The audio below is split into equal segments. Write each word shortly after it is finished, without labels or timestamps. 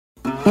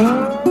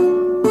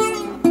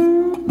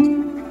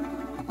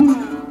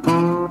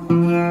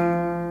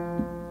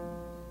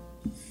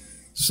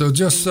So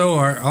just so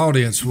our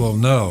audience will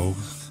know,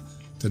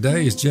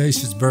 today is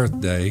Jase's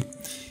birthday.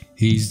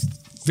 He's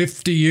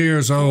 50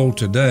 years old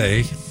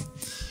today.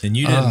 And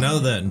you didn't know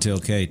that until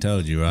Kay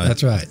told you, right?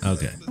 That's right.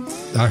 Okay.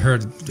 I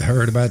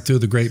heard about it through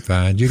the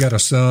grapevine. You got a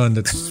son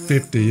that's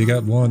 50. You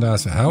got one. I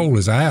said, how old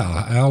is Al?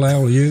 Al, how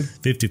old are you?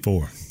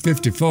 54.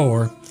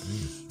 54.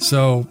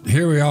 So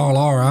here we all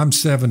are. I'm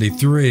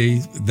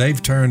 73.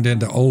 They've turned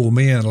into old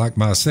men like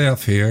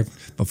myself here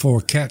before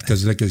a cat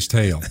could lick his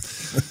tail.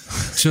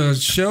 To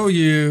show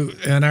you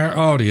and our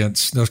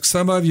audience,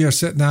 some of you are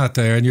sitting out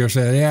there and you're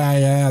saying,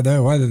 yeah,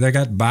 they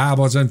got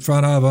Bibles in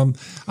front of them.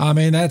 I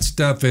mean, that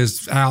stuff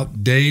is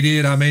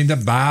outdated. I mean, the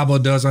Bible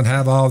doesn't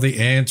have all the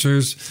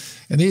answers.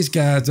 And these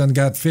guys done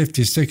got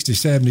 50, 60,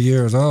 70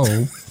 years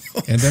old,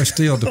 and they're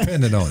still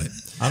dependent on it.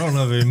 I don't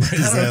know if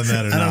anybody's saying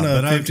that or not,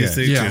 but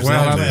okay. Yeah,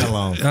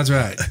 well, that's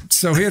right.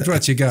 So here's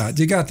what you got.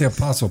 You got the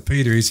Apostle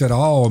Peter. He said,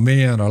 all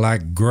men are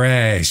like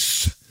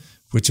grass,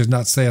 which is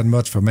not saying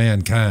much for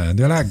mankind.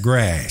 They're like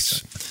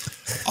grass.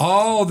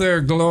 All their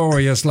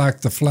glory is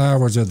like the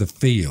flowers of the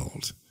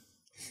field.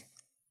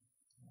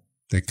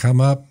 They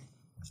come up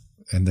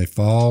and they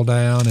fall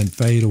down and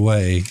fade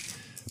away.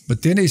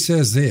 But then he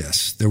says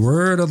this, the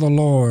word of the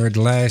Lord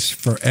lasts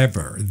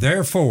forever.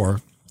 Therefore,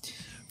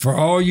 for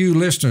all you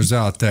listeners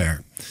out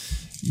there,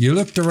 you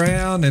looked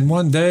around and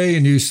one day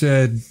and you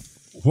said,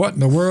 what in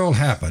the world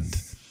happened?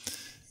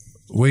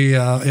 We,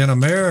 in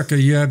America,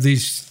 you have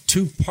these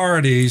two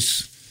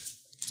parties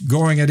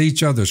going at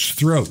each other's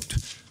throat.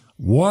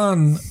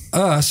 One,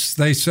 us,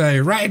 they say,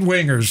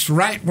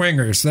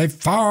 right-wingers, they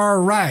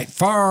far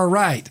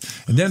right.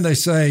 And then they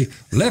say,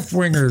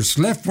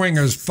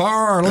 left-wingers,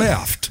 far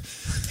left.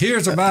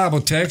 Here's a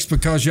Bible text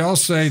because y'all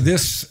say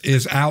this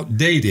is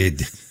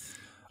outdated.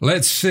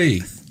 Let's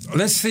see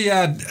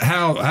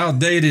how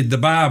outdated the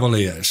Bible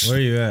is. Where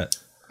are you at?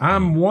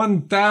 I'm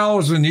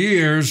 1,000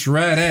 years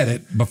right at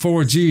it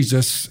before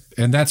Jesus,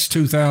 and that's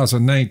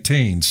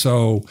 2019.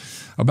 So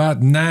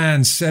about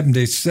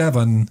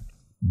 977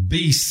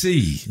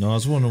 BC. No, I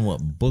was wondering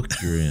what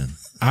book you're in.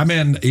 I'm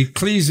in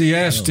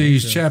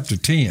Ecclesiastes chapter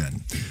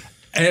 10.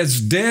 As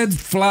dead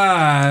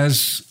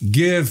flies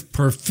give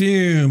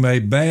perfume a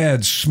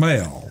bad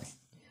smell,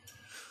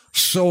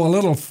 so a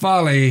little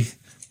folly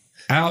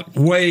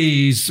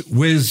outweighs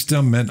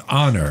wisdom and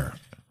honor.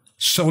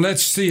 So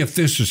let's see if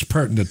this is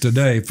pertinent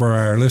today for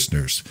our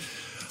listeners.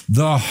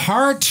 The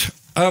heart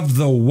of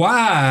the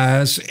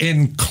wise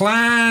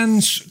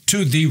inclines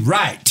to the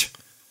right.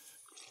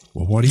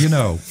 Well, what do you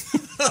know?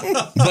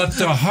 But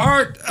the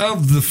heart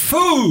of the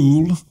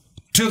fool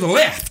to the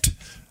left.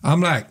 I'm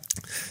like,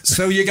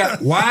 so you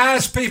got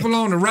wise people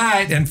on the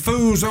right and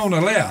fools on the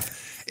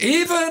left.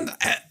 Even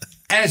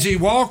as he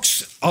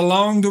walks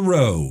along the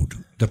road,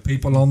 the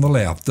people on the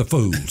left, the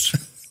fools.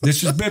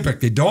 This is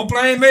biblically. Don't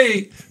blame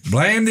me.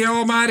 Blame the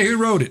Almighty who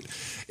wrote it.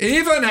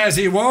 Even as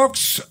he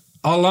walks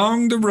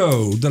along the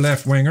road, the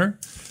left-winger,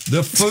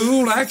 the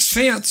fool acts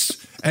sense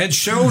and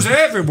shows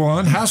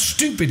everyone how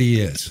stupid he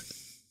is.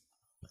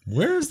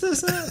 Where is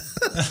this at?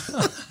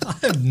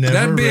 I've never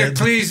That'd be read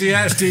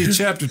Ecclesiastes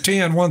chapter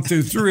 10, 1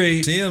 through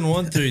 3. 10,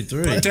 1 through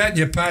 3. Put that in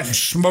your pipe and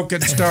smoke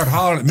it and start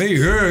hollering at me.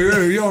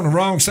 You're on the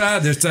wrong side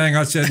of this thing.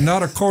 I said,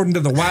 not according to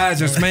the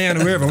wisest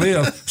man who ever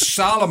lived.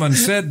 Solomon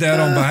said that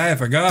on behalf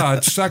of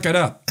God. Suck it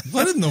up.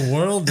 What in the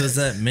world does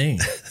that mean?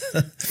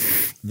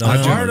 The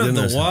heart of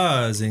the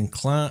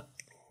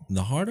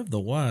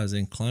wise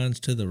inclines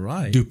to the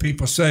right. Do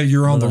people say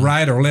you're on the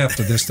right or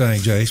left of this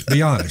thing, Jase?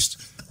 Be honest.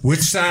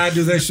 Which side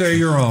do they say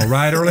you're on,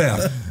 right or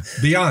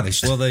left? Be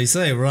honest. Well, they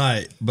say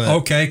right, but...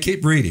 Okay,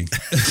 keep reading.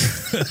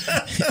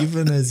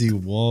 Even as he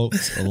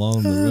walks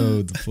along the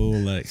road, the fool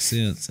lacks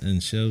sense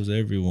and shows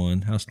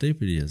everyone how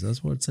stupid he is.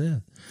 That's what it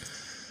said.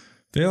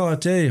 Phil, I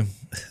tell you,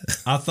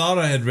 I thought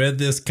I had read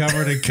this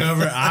cover to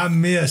cover. I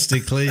missed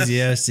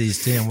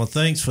Ecclesiastes 10. Well,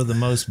 thanks for the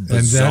most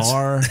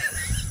bizarre,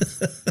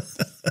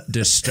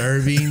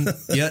 disturbing,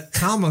 yet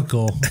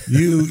comical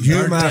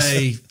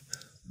birthday.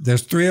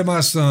 There's three of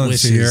my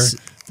sons here.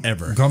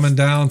 Ever. Coming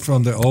down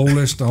from the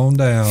oldest on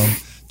down.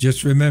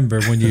 Just remember,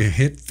 when you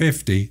hit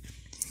 50,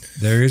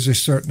 there is a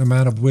certain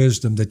amount of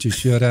wisdom that you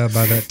should have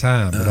by that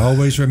time. But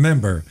always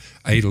remember,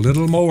 a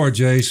little more,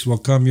 Jase, will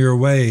come your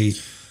way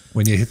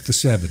when you hit the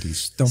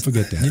 70s. Don't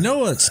forget that. You know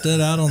what stood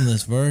out on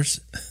this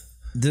verse?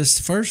 This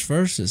first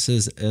verse, it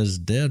says, as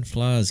dead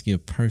flies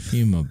give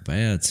perfume a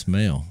bad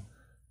smell.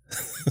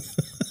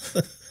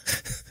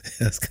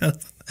 It's kind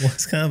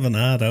of an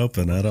odd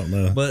open. I don't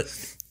know. But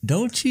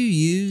don't you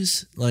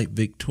use like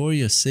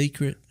Victoria's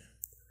Secret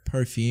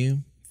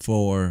perfume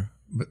for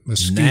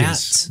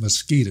gnats?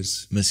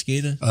 Mosquitoes.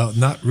 Mosquitoes?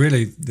 Not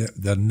really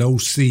the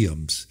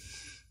no-see-ums.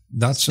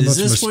 Not so much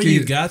mosquitoes. Is this where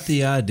you got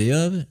the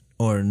idea of it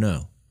or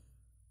no?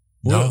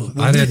 No,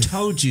 I didn't. Who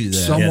told you that?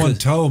 Someone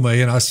told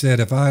me, and I said,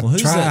 if I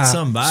who's try, that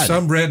somebody?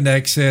 Some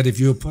redneck said, if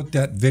you put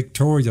that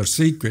Victoria's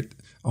Secret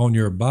on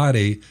your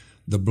body,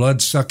 the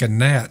blood-sucking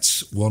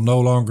gnats will no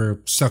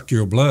longer suck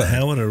your blood.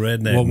 How would a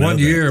redneck Well, know one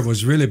that? year it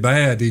was really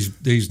bad,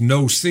 these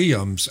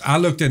no-see-ums. I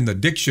looked in the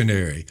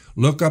dictionary.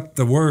 Look up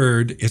the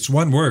word. It's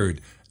one word,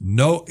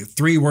 No,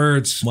 3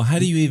 words. Well, how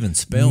do you even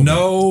spell that?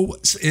 No,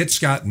 it's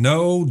got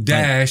no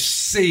dash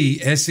C,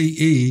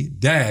 S-E-E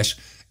dash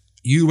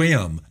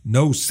U-M,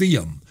 no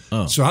seum.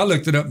 Oh. So I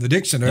looked it up in the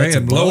dictionary, That's a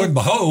and lo bug? and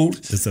behold,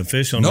 It's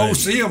official. no name.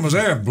 seum was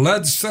there.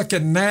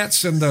 Blood-sucking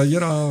gnats and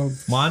the,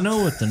 Well, I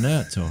know what the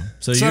gnats are.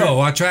 So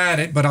I tried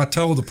it, but I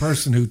told the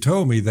person who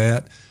told me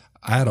that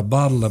I had a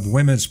bottle of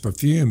women's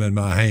perfume in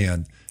my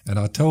hand, and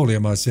I told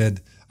him, I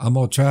said, I'm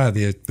going to try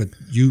this, but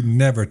you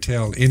never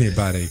tell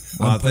anybody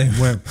I'm putting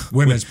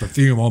women's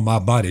perfume on my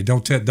body.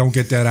 Don't get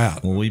that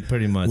out. Well, we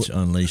pretty much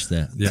unleashed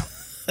that. Yeah.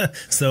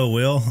 So,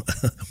 Will,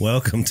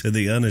 welcome to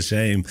the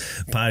Unashamed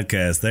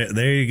podcast.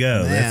 There you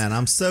go. Man,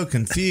 I'm so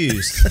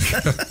confused.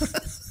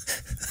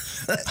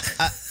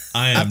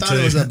 I thought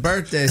it was a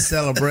birthday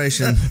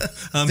celebration.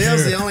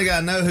 Phil's the only guy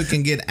I know who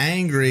can get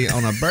angry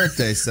on a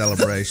birthday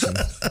celebration.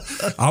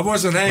 I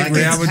wasn't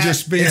angry. I was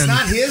just being. It's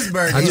not his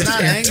birthday. I He's just not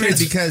can't angry touch-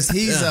 because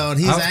he's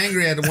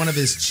angry at one of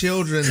his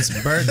children's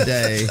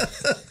birthday.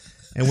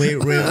 And we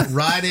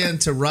right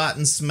into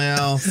rotten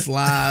smell,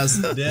 flies,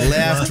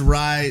 left,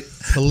 right,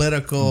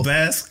 political.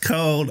 Best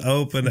cold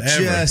open ever.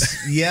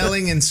 Just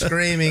yelling and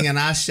screaming, and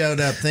I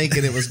showed up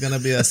thinking it was going to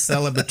be a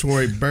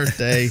celebratory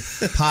birthday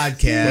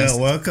podcast. Well,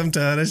 welcome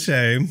to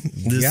Unashamed.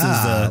 This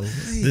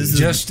is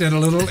just in a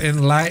little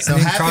enlightening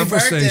So happy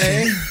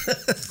conversation.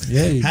 birthday.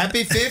 Yay.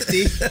 Happy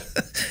 50.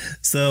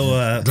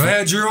 so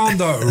Glad you're on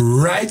the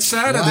right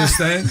side of this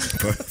thing.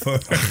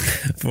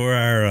 for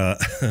our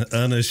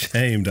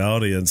unashamed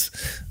audience.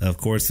 Of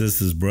course, this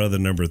is brother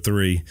number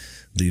 3,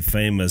 the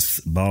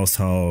famous boss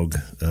hog,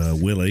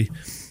 Willie.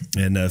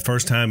 And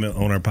first time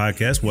on our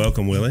podcast.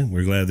 Welcome, Willie.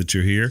 We're glad that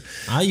you're here.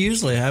 I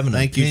usually have an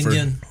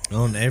opinion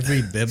on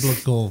every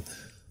biblical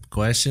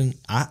question.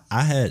 I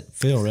had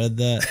Phil read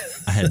that.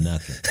 I had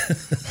nothing.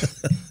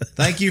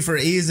 Thank you for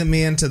easing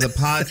me into the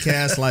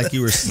podcast like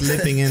you were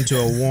slipping into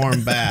a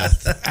warm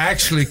bath.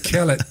 Actually,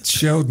 Kellett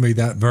showed me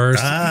that verse.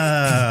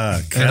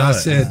 And And I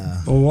said,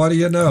 well, what do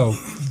you know?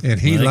 And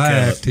he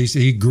laughed.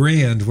 He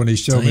grinned when he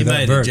showed me He that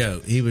made verse. a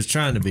joke. He was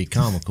trying to be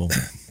comical.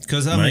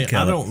 Because, I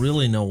don't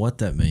really know what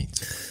that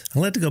means.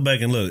 I'll have to go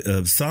back and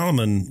look.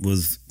 Solomon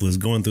was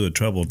going through a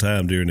troubled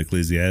time during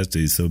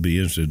Ecclesiastes, so be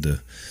interested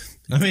to.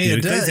 I mean,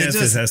 it does.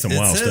 Ecclesiastes has some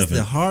wild says stuff in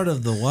the it. heart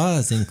of the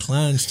wise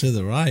inclines to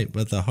the right,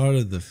 but the heart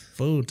of the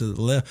fool to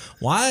the left.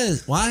 Why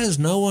has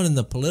no one in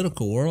the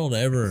political world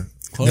ever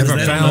quoted Never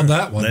that? found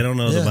that one. They don't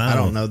know the Yeah. Bible. I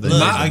don't know the Look,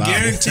 Bible. I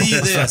guarantee you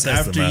this. That's the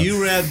After Bible.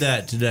 you read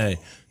that today,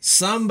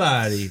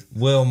 somebody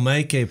will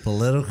make a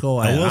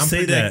political ad. will I'm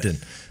see that.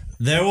 predicting.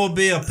 There will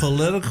be a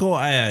political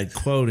ad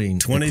quoting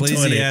 2020,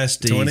 Ecclesiastes.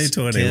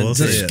 2020, we'll The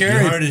see it.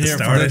 scary, You heard it here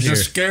Started first. the here.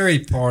 scary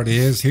part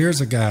is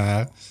here's a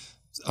guy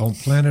on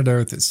planet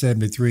Earth at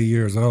 73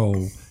 years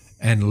old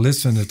and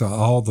listening to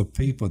all the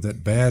people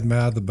that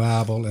badmouth the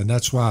Bible. And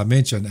that's why I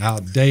mentioned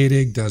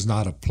outdated, does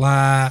not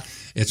apply.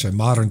 It's a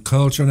modern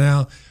culture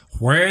now.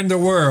 Where in the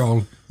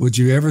world would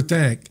you ever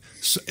think?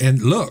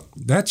 And look,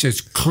 that's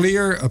as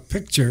clear a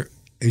picture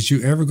as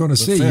you ever going to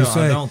see. Phil, You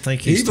say, I don't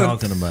think he's even-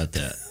 talking about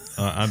that.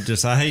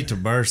 I hate to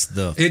burst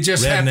the It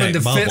just happened to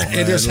redneck bubble. fit.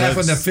 It just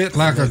happened to fit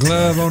like a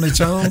glove on its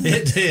own.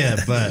 It did,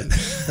 but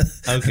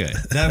okay.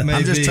 That may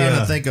I'm just be, trying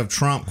to think of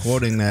Trump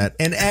quoting that.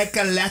 An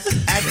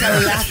ecalastian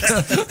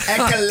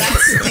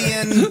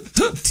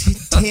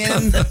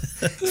 10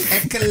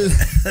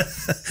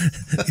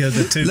 Yeah,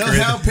 the two little Corinthians.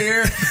 help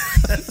here.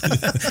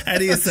 How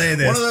do you say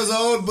One of this? those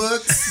old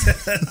books.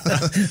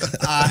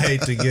 I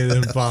hate to get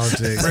in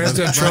politics.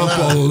 President Trump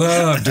will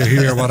love to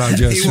hear what I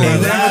just He will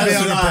said. never be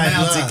able to Last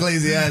pronounce night.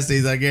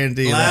 Ecclesiastes, I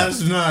guarantee you Last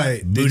that.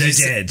 night, Buddha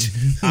Judge.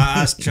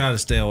 I try to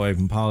stay away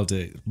from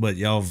politics, but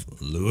y'all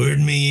lured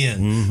me in.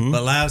 Mm-hmm.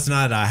 But last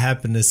night I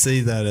happened to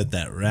see that at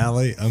that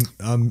rally. I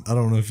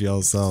don't know if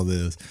y'all saw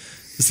this.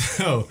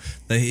 So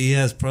he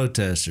has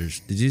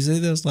protesters. Did you see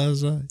this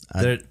last night?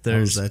 I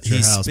was at your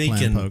he's house playing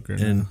speaking poker,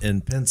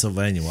 in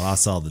Pennsylvania. Well, I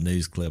saw the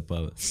news clip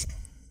of it,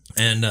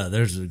 and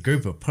there's a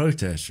group of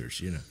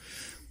protesters.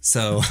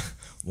 So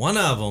one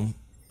of them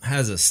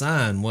has a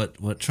sign.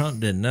 What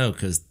Trump didn't know,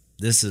 because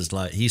this is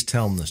like he's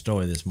telling the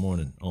story this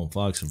morning on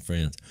Fox and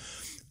Friends.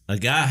 A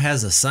guy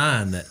has a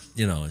sign that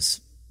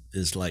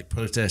is like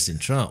protesting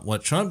Trump.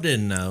 What Trump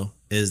didn't know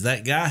is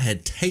that guy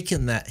had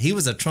taken that. He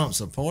was a Trump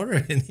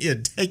supporter, and he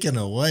had taken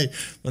away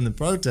from the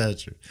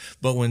protester.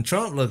 But when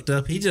Trump looked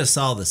up, he just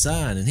saw the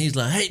sign, and he's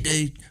like, "Hey,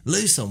 dude,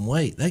 lose some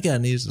weight. That guy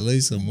needs to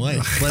lose some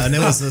weight." But And it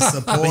was a but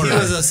supporter. he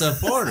was a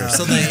supporter.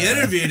 So they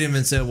interviewed him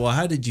and said, "Well,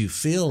 how did you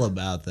feel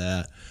about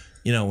that?"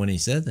 When he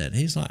said that,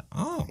 he's like,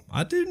 "Oh,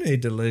 I do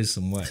need to lose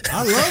some weight."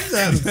 I love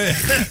that man.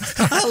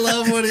 I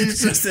love what he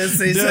said. Since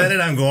he said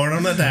it, I'm going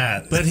on a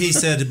diet. But he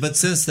said, but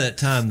since that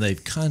time,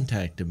 they've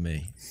contacted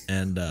me,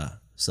 and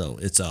so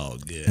it's all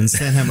good. And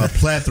sent him a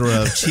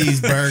plethora of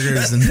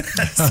cheeseburgers and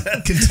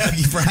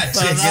Kentucky Fried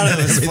Chicken. I thought it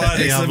and was everything.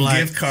 funny. I'm Some like,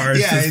 gift cards.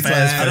 Yeah, to he's like,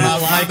 fast I food.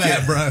 don't like like that,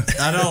 it.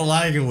 bro. I don't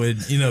like it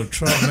when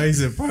Trump makes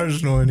it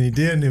personal, and he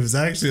didn't. He was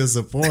actually a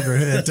supporter.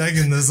 He had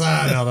taken the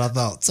sign out. I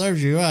thought,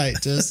 serves you right.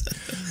 Just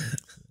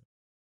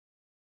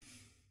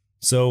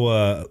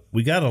So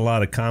we got a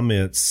lot of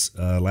comments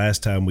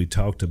last time we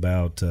talked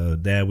about,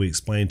 Dad, we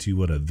explained to you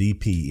what a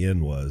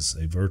VPN was,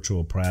 a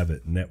virtual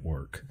private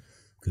network,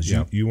 because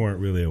you weren't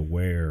really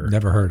aware.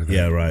 Never heard of that.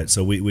 Yeah, right.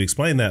 So we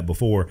explained that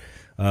before,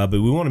 but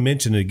we want to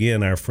mention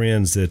again our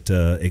friends at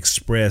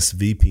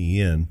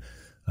ExpressVPN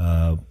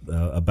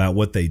about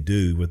what they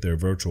do with their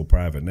virtual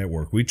private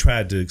network. We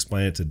tried to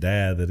explain it to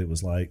Dad that it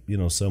was like,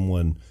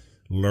 someone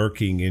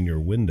lurking in your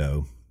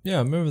window. Yeah,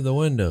 I remember the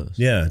windows.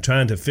 Yeah,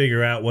 trying to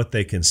figure out what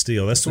they can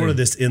steal. That's sort of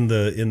this in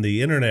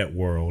the internet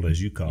world,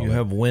 as you call it. You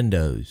have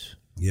windows.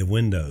 You have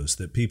windows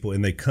that people,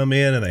 and they come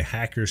in and they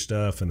hack your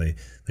stuff, and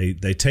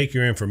they take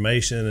your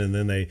information, and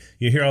then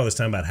you hear all this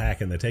time about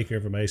hacking. They take your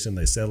information,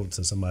 they sell it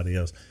to somebody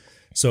else.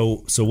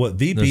 So what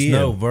VPN? There's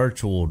no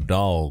virtual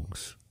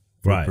dogs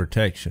for Right.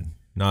 protection,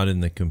 not in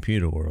the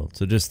computer world.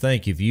 So just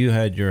think, if you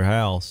had your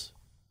house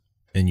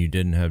and you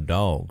didn't have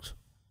dogs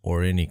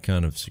or any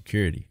kind of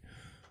security.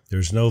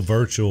 There's no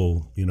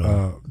virtual,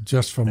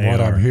 Just from what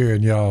I'm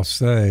hearing y'all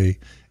say,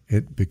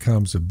 it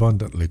becomes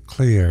abundantly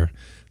clear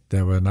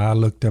that when I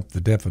looked up the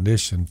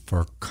definition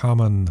for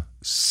common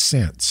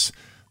sense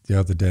the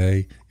other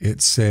day,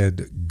 it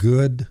said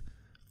good,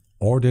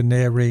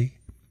 ordinary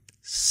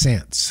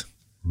sense,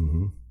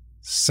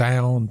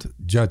 sound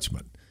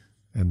judgment.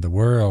 And the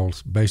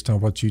world, based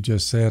on what you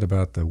just said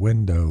about the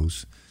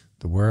windows,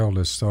 the world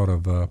has sort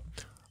of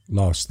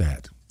lost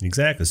that.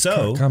 Exactly.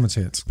 So common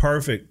sense.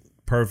 Perfect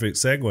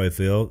segue,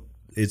 Phil.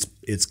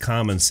 It's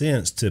common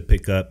sense to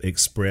pick up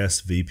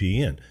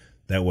ExpressVPN.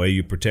 That way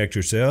you protect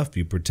yourself,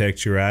 you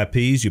protect your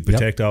IPs, you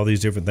protect all these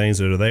different things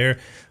that are there.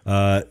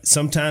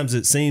 Sometimes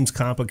it seems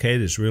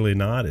complicated. It's really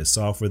not. It's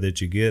software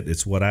that you get.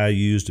 It's what I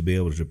use to be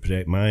able to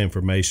protect my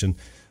information.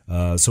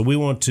 So we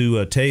want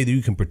to tell you that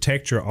you can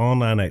protect your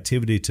online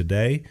activity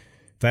today.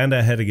 Find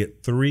out how to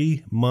get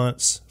 3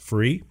 months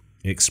free.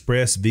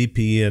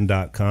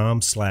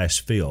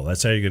 ExpressVPN.com/Phil.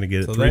 That's how you're going to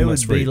get it. So 3 they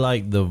months would free. be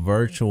like the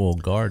virtual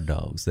guard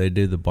dogs. They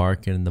do the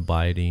barking and the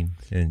biting,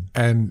 and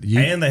And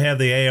they have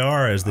the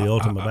AR as the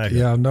ultimate backup.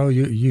 Yeah, I know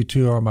you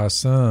two are my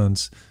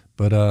sons,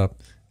 but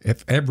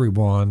if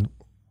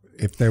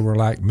they were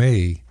like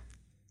me,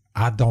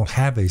 I don't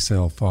have a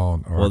cell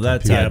phone or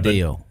that's computer.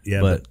 ideal.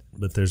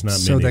 But there's not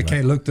So many. they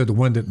can't look through the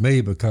window at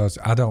me because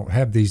I don't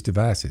have these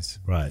devices.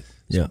 Right.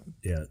 Yeah.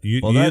 Yeah.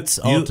 That's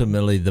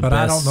ultimately the but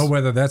best. I don't know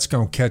whether that's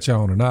going to catch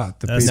on or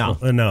not.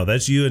 No,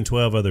 that's you and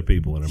 12 other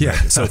people in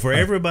America. Yeah. So for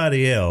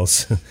everybody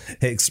else,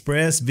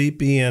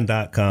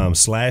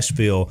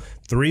 ExpressVPN.com/Phil,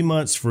 3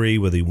 months free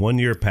with a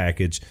 1-year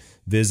package.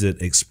 Visit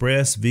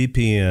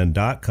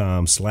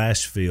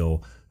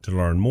ExpressVPN.com/Phil to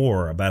learn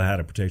more about how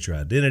to protect your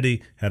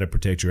identity, how to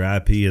protect your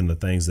IP, and the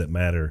things that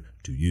matter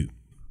to you.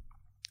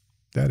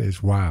 That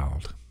is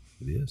wild.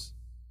 It is.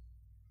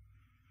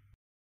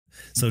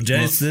 So,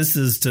 Jase,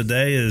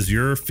 today is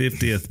your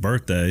 50th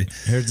birthday.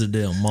 Here's the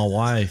deal. My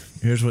wife,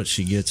 here's what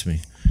she gets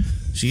me.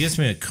 She gets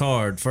me a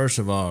card. First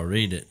of all, I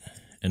read it,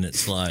 and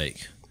it's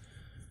like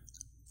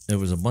there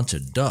was a bunch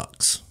of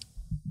ducks,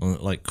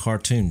 like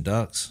cartoon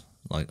ducks,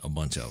 like a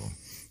bunch of them,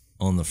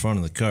 on the front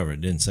of the cover.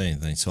 It didn't say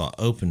anything. So I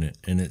opened it,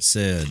 and it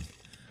said,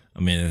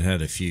 it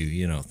had a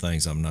few,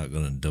 things I'm not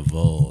going to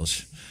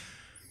divulge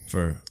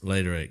for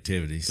later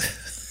activities.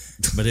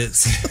 But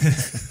it's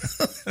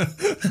at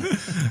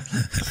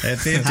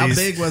 50s. How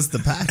big was the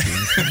package?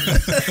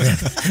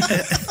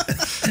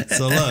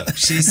 So look,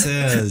 she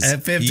says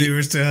at 50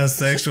 we're still have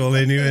sexual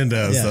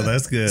innuendo, so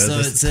that's good. So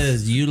it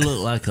says you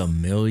look like a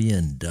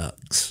million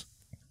ducks,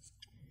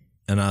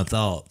 and I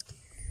thought,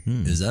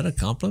 is that a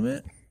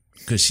compliment?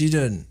 Because she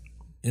didn't,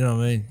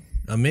 a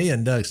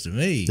million ducks to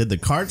me. Did the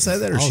card say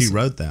that, or she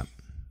wrote that?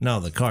 No,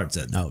 the card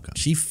said that. Oh, okay.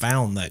 She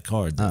found that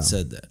card that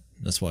said that.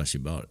 That's why she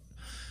bought it.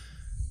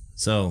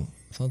 So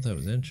I thought that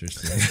was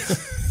interesting.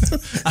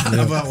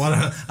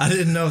 I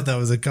didn't know if that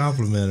was a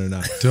compliment or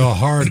not. To a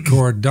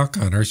hardcore duck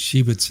hunter,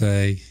 she would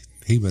say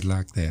he would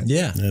like that.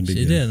 Yeah, That'd be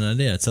she good. did, and I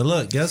did. So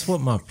look, guess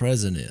what my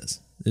present is?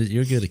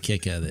 You're going to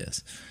kick out of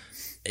this.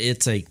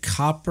 It's a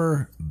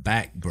copper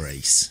back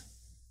brace.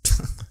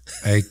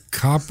 A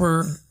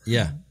copper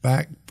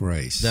back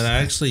brace. That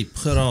I actually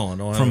put on.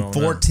 From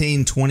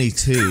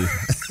 1422.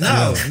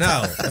 No.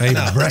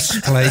 A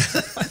breastplate.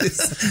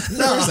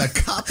 There's a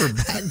copper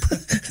back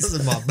brace. Because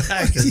of my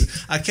back.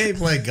 I can't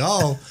play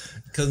golf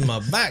because my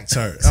back's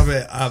hurt.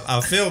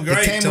 I feel great.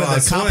 It came till with I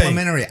a swing.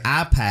 complimentary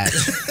eye patch.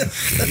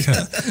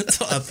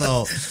 So I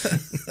thought,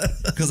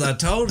 because I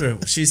told her,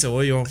 she said,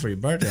 "What do you want for your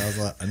birthday?" I was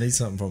like, "I need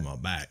something for my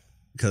back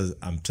because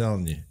I'm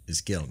telling you,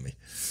 it's killing me.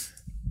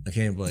 I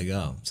can't play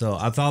golf." So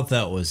I thought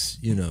that was,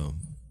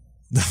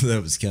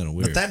 that was kind of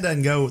weird. But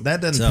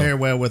that doesn't pair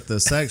well with the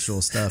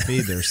sexual stuff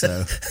either.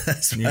 So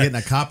you're getting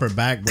a copper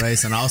back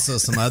brace and also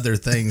some other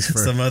things for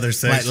Some other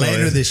sexual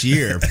later this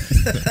year.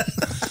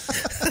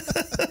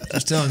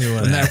 Just telling you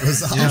what And that happened.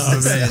 was You know what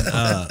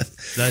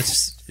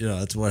awesome.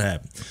 that's what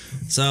happened.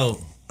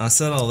 So I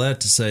said all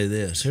that to say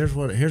this.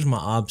 Here's my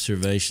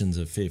observations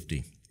of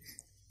 50,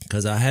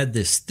 because I had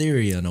this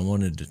theory and I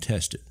wanted to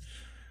test it.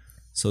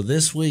 So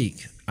this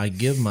week I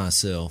give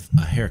myself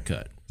a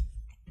haircut,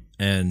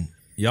 and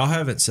y'all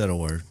haven't said a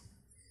word.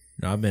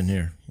 No, I've been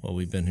here. Well,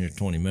 we've been here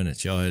 20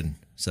 minutes. Y'all hadn't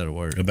said a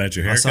word. About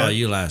your I haircut? saw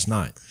you last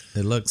night.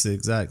 It looks the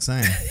exact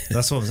same.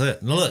 That's what I'm saying.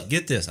 Now look,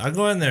 get this. I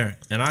go in there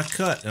and I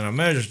cut and I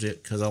measured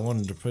it because I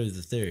wanted to prove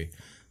the theory.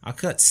 I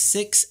cut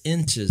 6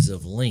 inches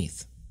of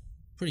length.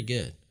 Pretty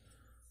good.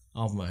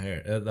 Off my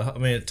hair. I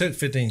mean, it took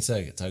 15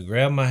 seconds. I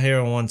grabbed my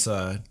hair on one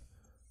side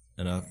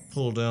and I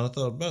pulled down. I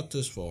thought about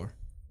this far.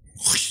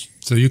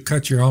 So you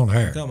cut your own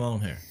hair. Cut my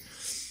own hair.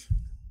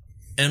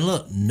 And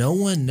look, no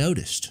one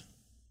noticed.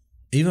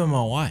 Even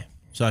my wife.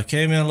 So I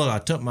came in, look, I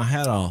took my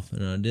hat off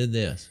and I did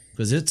this.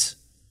 Because it's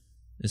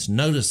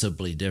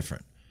noticeably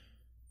different.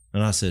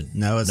 And I said,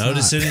 No, it's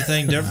notice not.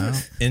 anything different?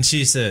 No. And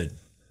she said,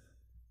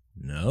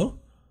 no.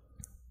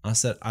 I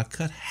said, I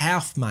cut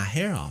half my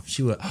hair off.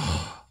 She went,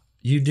 oh,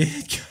 you did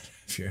cut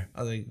half your hair.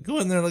 I was like, go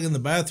in there and look in the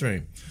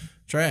bathroom.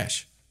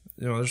 Trash.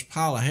 You know, there's a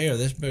pile of hair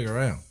this big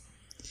around.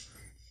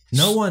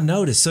 No one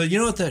noticed. So you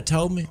know what that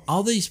told me?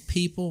 All these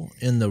people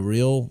in the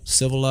real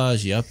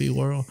civilized yuppie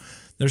world,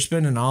 they're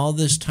spending all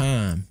this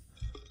time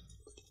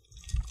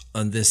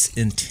on this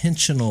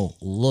intentional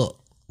look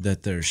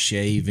that they're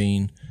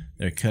shaving,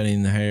 they're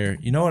cutting the hair.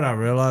 You know what I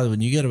realized? When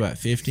you get about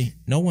 50,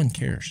 no one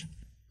cares.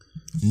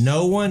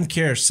 No one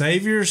cares.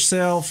 Save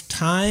yourself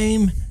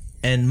time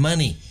and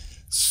money.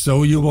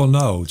 So you will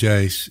know,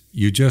 Jase,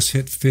 you just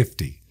hit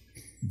 50.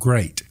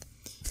 Great.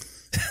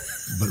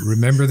 But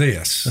remember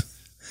this.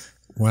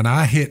 When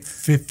I hit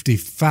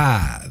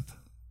 55,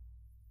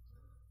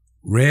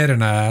 Red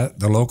and I,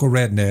 the local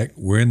redneck,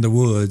 were in the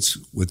woods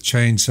with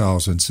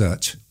chainsaws and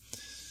such.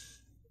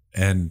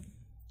 And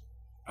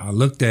I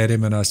looked at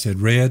him and I said,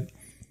 Red,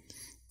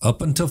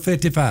 up until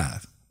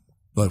 55.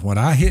 But when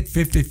I hit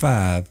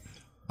 55,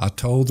 I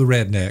told the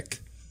redneck,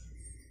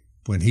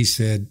 when he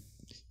said,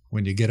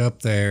 when you get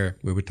up there,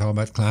 we were talking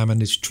about climbing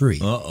this tree.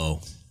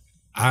 Uh-oh.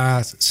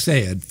 I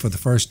said, for the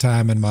first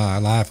time in my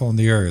life on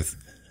the earth,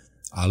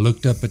 I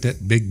looked up at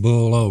that big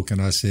bull oak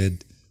and I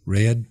said,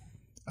 Red,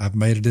 I've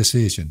made a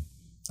decision.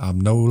 I'm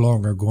no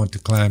longer going to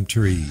climb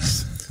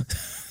trees.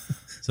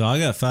 So I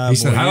got 5 He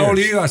said, more how old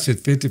are years. you? I said,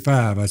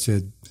 55. I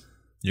said,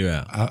 You're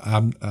out.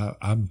 I'm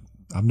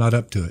not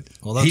up to it.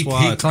 Well, that's he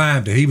why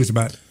climbed it. He was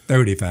about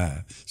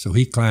 35. So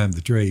he climbed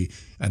the tree,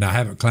 and I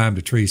haven't climbed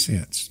a tree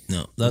since.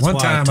 No, that's One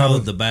why I time I told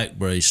was- the back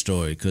brace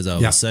story, because I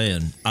was Yeah.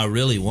 saying I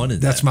really wanted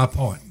that. That's my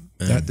point.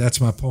 That's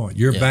my point.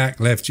 Your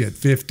back left you at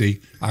 50.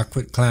 I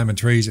quit climbing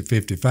trees at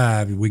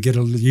 55. We get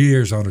a little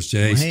years on us,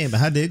 Jase. Hey, but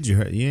how did you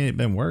hurt? You ain't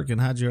been working.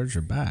 How'd you hurt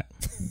your back?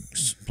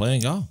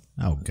 Playing golf.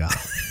 Oh, God.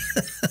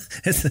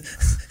 It's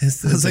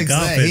I was a like,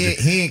 golf say,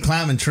 engine. he ain't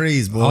climbing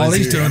trees, boys. All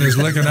he's doing is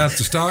looking at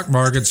the stock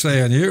market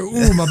saying,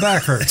 ooh, my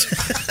back hurts.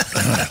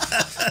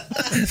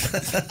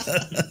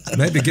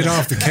 Maybe get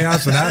off the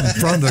couch and out in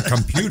front of the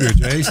computer,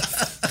 Jase.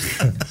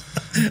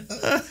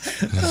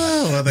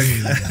 Oh, well,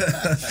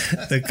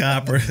 the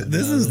copper.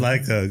 This is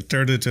like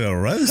turned into a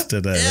roast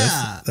today.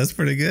 Yeah. That's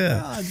pretty good.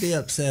 I'd be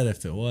upset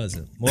if it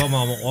wasn't. Well,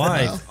 my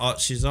wife,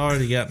 she's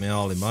already got me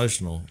all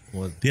emotional.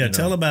 With, Yeah,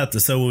 tell about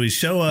so when we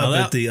show up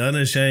Now at the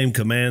Unashamed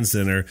Command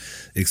Center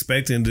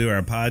expecting to do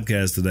our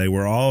podcast today,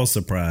 we're all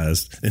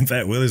surprised. In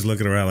fact, Willie's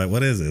looking around like,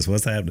 what is this?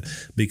 What's happening?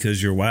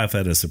 Because your wife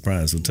had a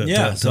surprise. So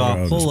so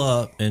I pull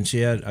up, and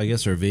she had, I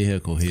guess her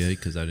vehicle hit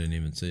because I didn't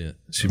even see it.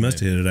 She must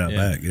have hit it out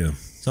back, yeah.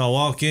 So I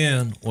walk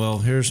in. Well,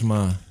 here's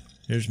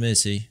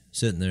Missy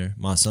sitting there.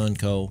 My son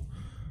Cole,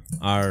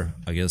 our,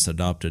 I guess,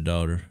 adopted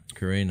daughter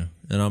Karina,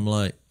 and I'm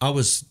like, I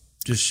was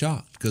just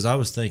shocked because I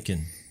was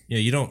thinking,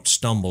 you don't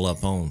stumble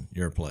up on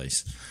your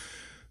place.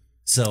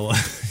 So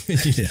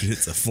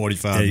it's a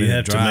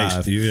 45-minute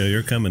drive.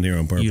 You're coming here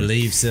on purpose. You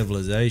leave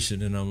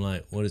civilization, and I'm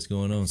like, what is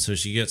going on? So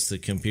she gets the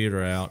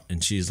computer out,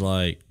 and she's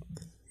like,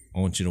 I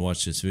want you to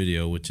watch this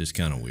video, which is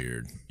kind of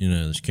weird.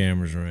 There's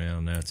cameras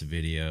around. Now it's a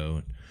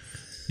video.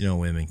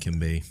 Women can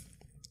be.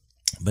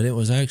 But it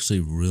was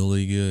actually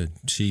really good.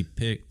 She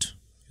picked,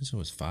 I guess it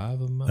was 5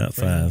 of them. About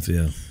 5,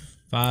 yeah.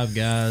 5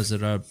 guys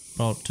that I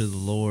brought to the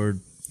Lord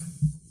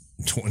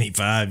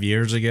 25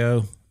 years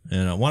ago.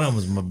 And one of them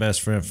was my best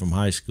friend from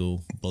high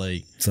school,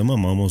 Blake. Some of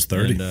them almost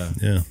 30.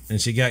 Yeah.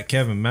 And she got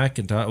Kevin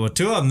McIntyre. Well,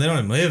 2 of them, they don't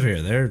even live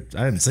here.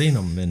 I hadn't seen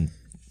them in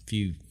a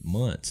few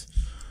months.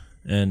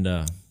 And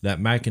that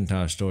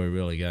McIntyre story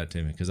really got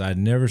to me because I'd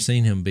never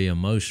seen him be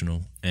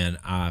emotional. And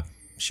I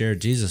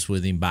shared Jesus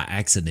with him by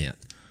accident.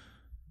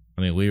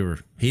 I mean,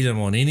 he didn't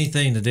want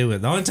anything to do with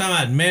it. The only time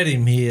I'd met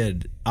him, he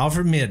had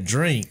offered me a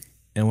drink.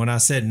 And when I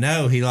said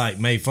no, he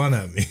made fun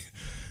of me.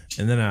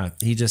 And then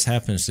he just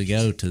happens to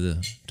go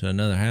to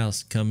another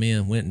house, come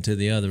in, went into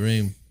the other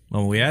room.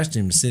 When we asked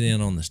him to sit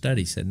in on the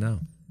study, he said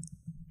no.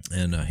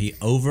 And he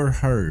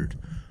overheard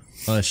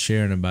us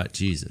sharing about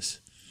Jesus.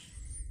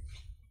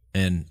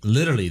 And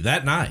literally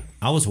that night,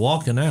 I was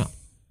walking out,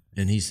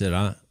 and he said,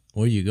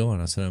 "Where are you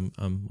going?" I said,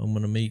 "I'm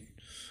going to meet.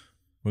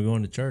 We're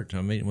going to church.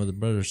 I'm meeting with a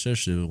brother or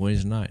sister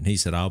Wednesday night." And he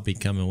said, "I'll be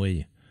coming with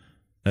you."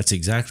 That's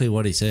exactly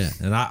what he said.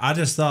 And I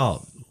just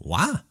thought,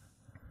 why?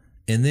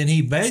 And then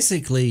he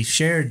basically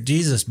shared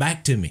Jesus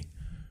back to me.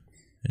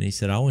 And he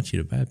said, "I want you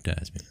to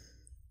baptize me."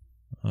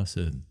 I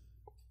said,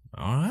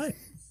 "All right."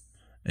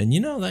 And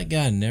that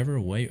guy never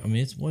wavered. I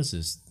mean, it was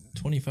this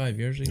 25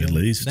 years ago. At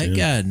least. That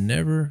guy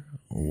never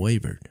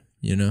wavered,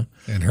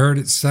 And heard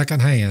it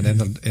secondhand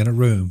in a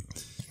room.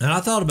 And I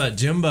thought about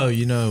Jimbo,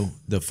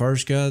 the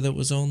first guy that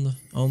was on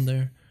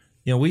there.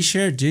 We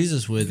shared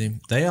Jesus with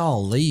him. They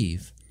all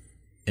leave.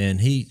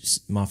 And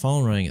my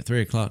phone rang at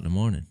 3:00 in the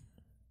morning.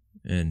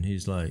 And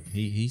he's like,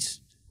 the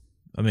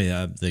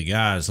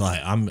guy's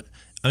like,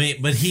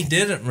 but he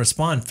didn't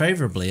respond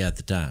favorably at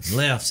the time.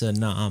 Left, said,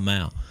 no, I'm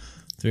out.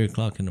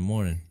 3:00 in the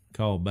morning,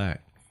 called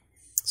back.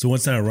 So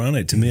what's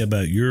ironic to me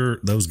about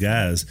those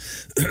guys,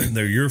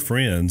 they're your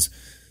friends,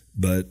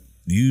 but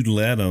you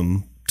led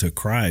them to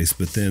Christ,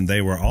 but then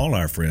they were all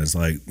our friends.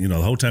 Like, the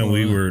whole time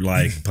we were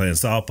like playing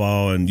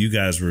softball and you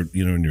guys were,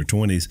 in your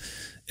 20s.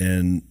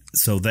 And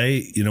so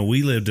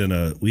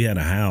we had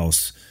a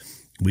house.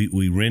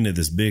 We rented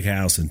this big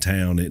house in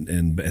town.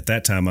 And at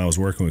that time I was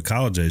working with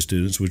college age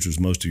students, which was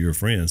most of your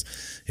friends.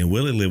 And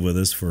Willie lived with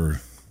us for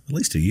at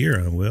least a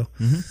year.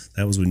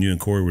 That was when you and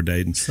Corey were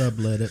dating.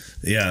 Sublet it.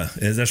 Yeah,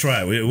 that's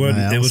right. It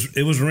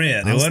was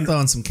rent. I was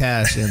throwing some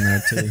cash in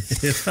there too.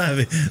 It's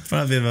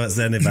probably about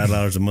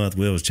 $75 a month.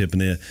 Will was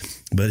chipping in,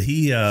 but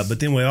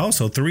then we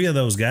also 3 of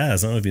those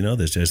guys. I don't know if you know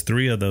this, Jase.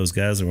 3 of those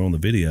guys that were on the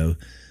video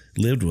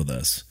lived with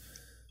us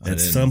at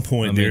some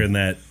point during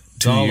that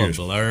 2 years.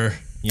 All a blur.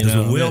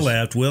 When Will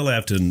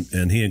left,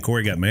 and he and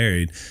Corey got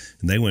married,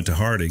 and they went to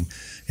Harding.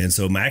 And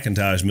so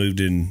McIntosh moved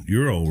in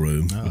your old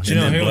room. But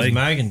here was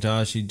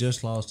McIntosh. He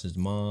just lost his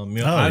mom.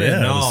 I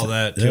didn't know all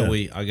that till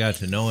I got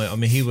to know him. I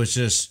mean, he was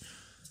just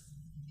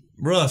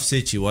rough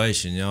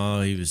situation.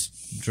 He was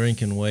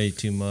drinking way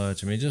too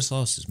much. I mean, he just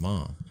lost his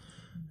mom,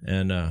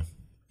 and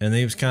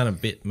he was kind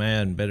of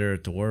mad and bitter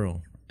at the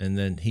world. And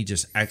then he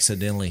just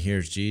accidentally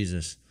hears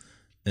Jesus,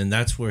 and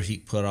that's where he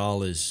put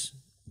all his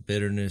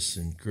bitterness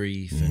and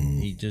grief,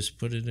 and he just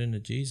put it into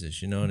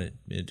Jesus, and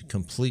it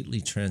completely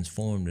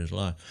transformed his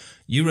life.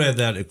 You read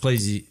that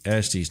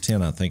Ecclesiastes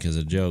 10, I think, as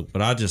a joke,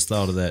 but I just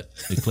thought of that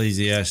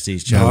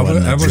Ecclesiastes chapter.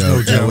 That was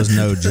no joke. That was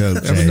no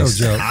joke. That was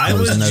no joke. I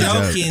was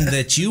joking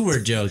that you were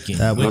joking,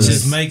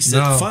 which makes it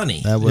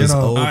funny. That was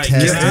Old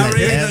Testament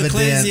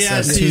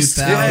evidence of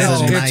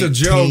 2019. It's a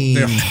joke.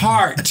 The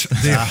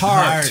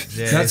heart.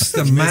 That's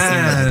the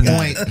mind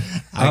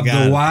of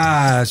the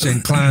wise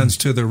inclines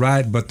to the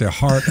right, but the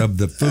heart of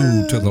the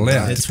fool to the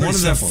left. It's one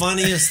of the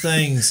funniest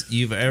things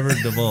you've ever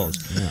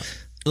divulged. Yeah.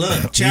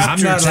 Look,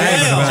 chapter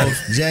 12.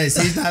 Jase,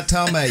 he's not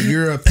talking about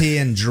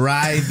European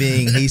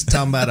driving. He's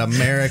talking about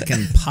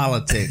American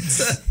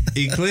politics.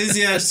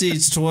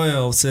 Ecclesiastes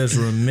 12 says,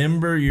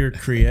 remember your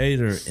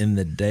Creator in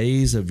the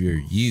days of your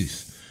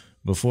youth,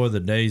 before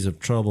the days of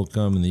trouble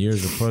come and the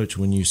years approach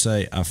when you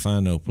say, I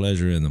find no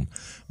pleasure in them.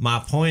 My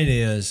point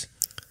is,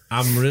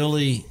 I'm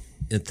really,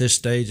 at this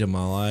stage of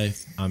my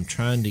life, I'm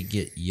trying to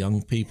get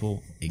young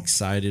people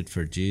excited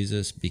for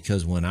Jesus,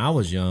 because when I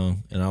was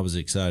young and I was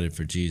excited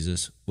for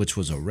Jesus, which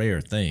was a rare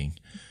thing,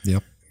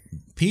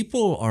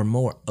 people are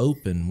more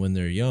open when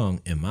they're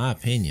young, in my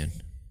opinion,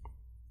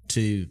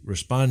 to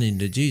responding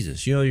to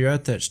Jesus. You're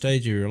at that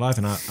stage of your life,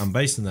 and I'm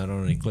basing that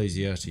on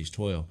Ecclesiastes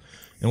 12.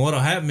 And what'll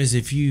happen is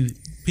if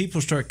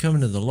people start coming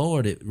to the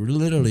Lord, it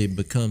literally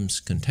becomes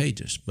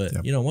contagious. But,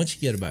 once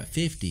you get about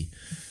 50,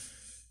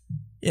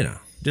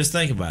 just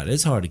think about it.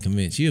 It's hard to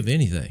convince you of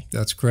anything.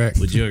 That's correct.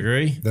 Would you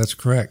agree? That's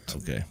correct.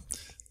 Okay.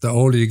 The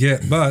older you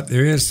get. But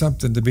there is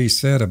something to be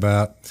said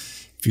about,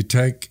 if you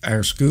take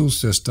our school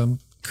system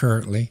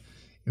currently,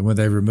 and when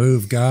they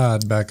remove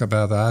God back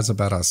about, I was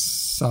about a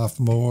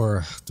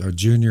sophomore or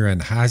junior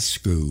in high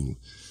school.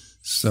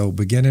 So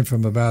beginning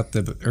from about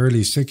the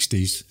early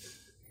 60s,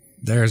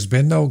 there's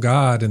been no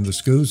God in the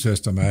school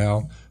system,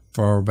 Al,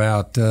 for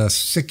about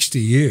 60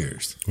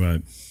 years.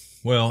 Right.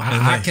 Well,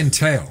 I can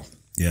tell.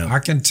 Yeah. I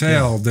can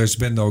tell there's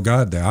been no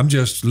God there. I'm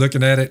just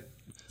looking at it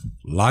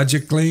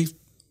logically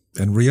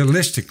and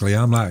realistically.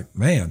 I'm like,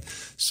 man.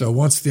 So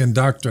once the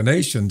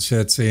indoctrination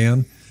sets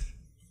in,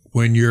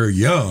 when you're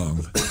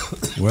young,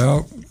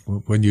 well,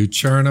 when you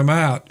churn them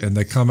out and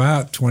they come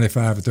out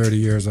 25 or 30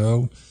 years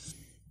old,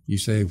 you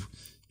say,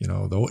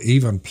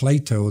 even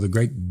Plato, the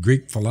great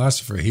Greek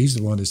philosopher, he's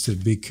the one that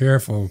said, be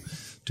careful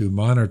to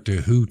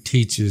monitor who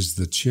teaches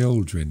the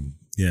children.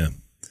 Yeah.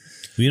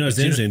 Well, it's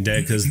interesting,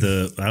 Dad, because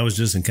I was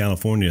just in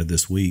California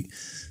this week.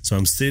 So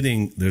I'm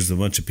sitting, there's a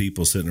bunch of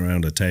people sitting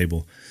around a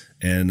table,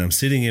 and I'm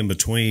sitting in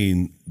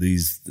between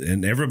these,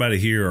 and everybody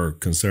here are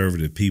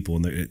conservative people.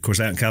 And of course,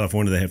 out in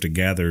California, they have to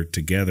gather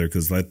together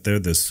because they're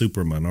the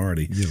super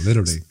minority. Yeah,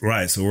 literally.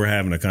 Right. So we're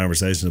having a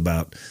conversation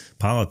about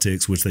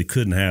politics, which they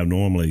couldn't have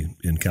normally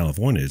in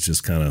California. It's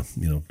just kind of,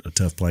 a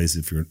tough place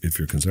if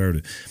you're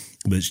conservative.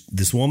 But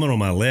this woman on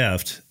my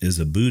left is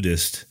a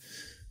Buddhist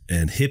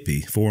and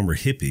former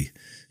hippie.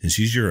 And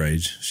she's your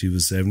age. She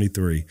was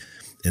 73.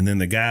 And then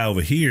the guy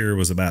over here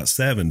was about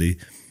 70.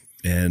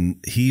 And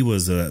he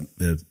was a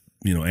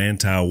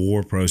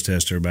anti-war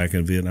protester back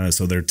in Vietnam.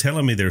 So they're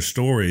telling me their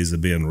stories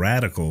of being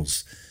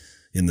radicals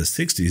in the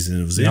 60s. And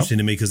it was interesting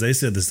to me because they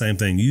said the same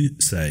thing you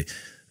say.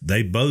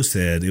 They both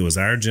said it was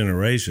our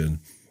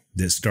generation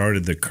that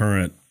started the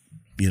current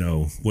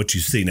what you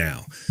see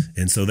now.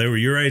 And so they were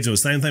your age. It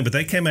was the same thing, but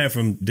they came at it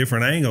from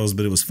different angles.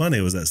 But it was funny.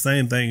 It was that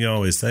same thing you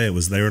always say. It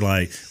was, they were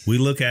like, we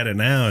look at it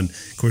now. And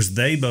of course,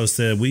 they both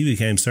said we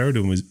became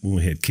conservative when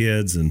we had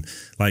kids. And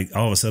like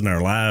all of a sudden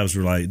our lives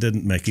were like, it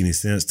didn't make any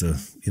sense to,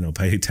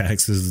 pay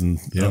taxes and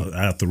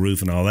out the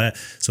roof and all that.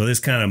 So this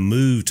kind of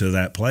moved to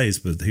that place.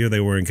 But here they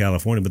were in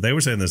California. But they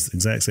were saying this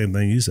exact same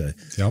thing you say.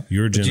 Yep.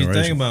 Your generation. But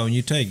you think about when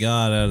you take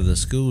God out of the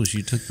schools,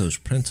 you took those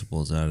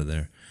principles out of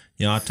there.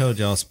 I told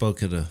you I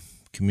spoke at a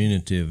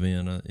community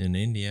event in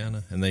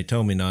Indiana, and they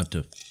told me not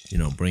to,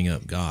 bring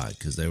up God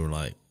because they were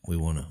like, we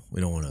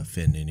don't want to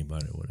offend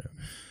anybody or whatever.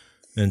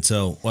 And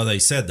so, they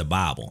said the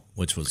Bible,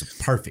 which was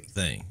a perfect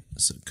thing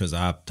because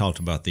I talked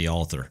about the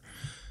author,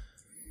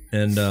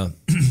 and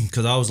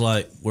because I was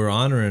like, we're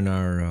honoring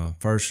our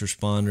first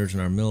responders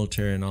and our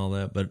military and all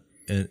that,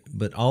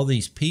 but all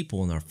these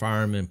people and our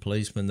firemen,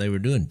 policemen, they were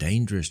doing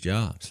dangerous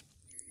jobs.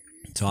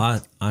 So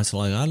I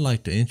said, I'd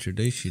like to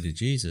introduce you to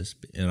Jesus.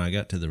 And I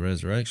got to the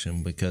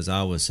resurrection because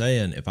I was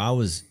saying if I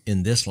was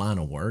in this line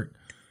of work,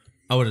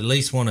 I would at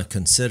least want to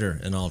consider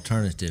an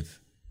alternative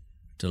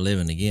to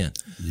living again.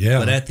 Yeah.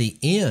 But at the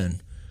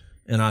end,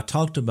 and I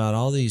talked about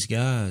all these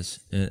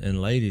guys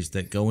and ladies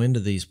that go into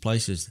these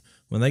places,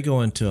 when they go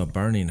into a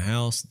burning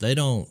house, they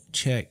don't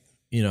check,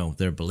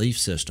 their belief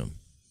system.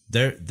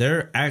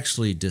 They're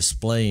actually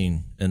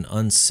displaying an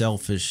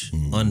unselfish,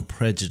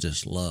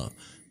 unprejudiced love.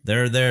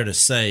 They're there to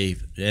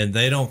save, and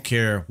they don't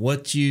care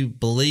what you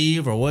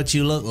believe or what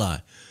you look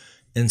like.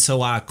 And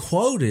so I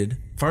quoted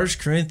 1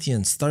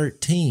 Corinthians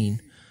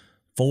 13,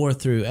 4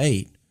 through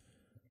 8,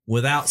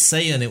 without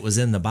saying it was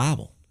in the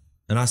Bible.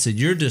 And I said,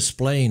 you're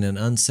displaying an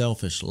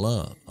unselfish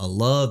love, a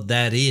love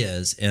that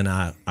is, and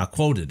I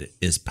quoted it,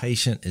 is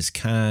patient, is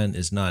kind,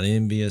 is not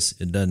envious,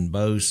 it doesn't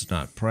boast, it's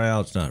not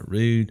proud, it's not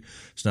rude,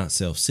 it's not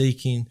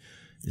self-seeking.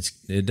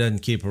 It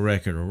doesn't keep a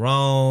record of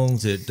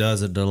wrongs. It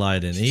doesn't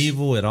delight in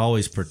evil. It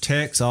always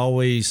protects,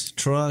 always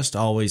trusts,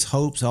 always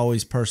hopes,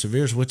 always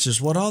perseveres, which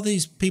is what all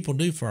these people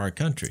do for our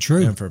country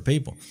and for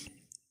people.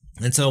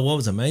 And so what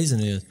was amazing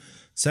is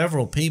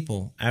several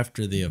people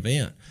after the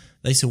event,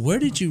 they said, where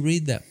did you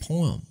read that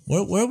poem?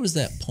 Where was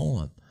that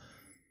poem?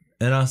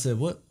 And I said,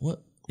 what?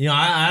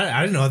 I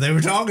didn't know what they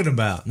were talking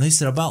about. And they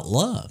said, about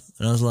love.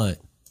 And I was like,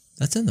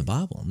 that's in the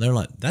Bible. And they're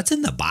like, that's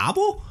in the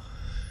Bible?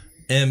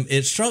 And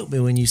it struck me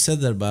when you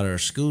said that about our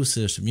school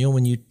system.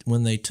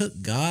 When they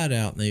took God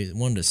out and they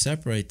wanted to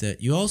separate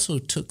that, you also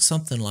took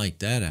something like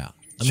that out.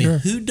 I mean,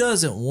 who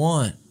doesn't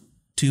want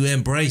to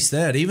embrace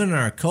that? Even in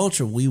our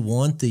culture, we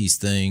want these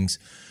things.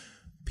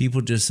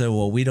 People just say,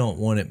 well, we don't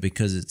want it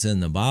because it's in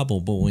the Bible.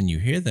 But when you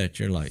hear that,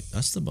 you're like,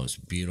 that's the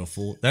most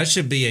beautiful. That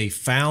should be a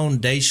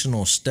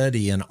foundational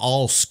study in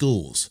all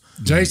schools.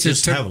 Jase,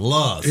 just have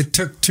love. It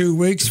took 2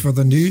 weeks for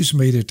the news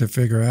media to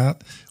figure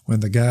out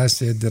when the guy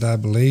said that I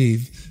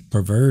believe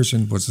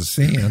perversion was a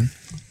sin,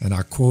 and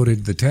I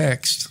quoted the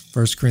text,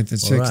 1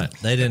 Corinthians 6. Right.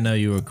 They didn't know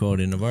you were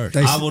quoting the verse.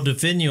 I will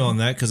defend you on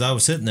that because I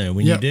was sitting there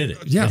when you did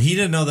it. Yeah. But he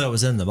didn't know that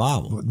was in the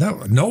Bible.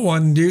 No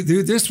one knew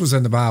this was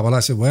in the Bible.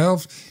 I said,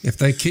 well, if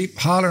they keep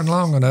hollering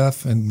long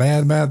enough and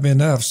bad me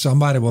enough,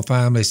 somebody will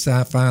finally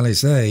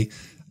say,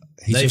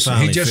 he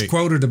just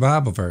quoted the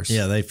Bible verse.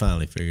 Yeah, they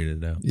finally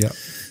figured it out. Yeah.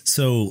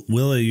 So,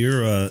 Willie,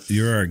 you're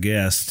our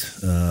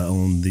guest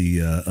on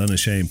the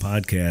Unashamed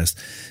podcast,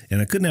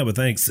 and I couldn't help but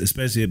think,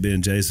 especially it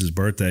being Jase's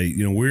birthday.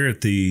 We're at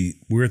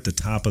the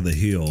top of the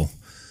hill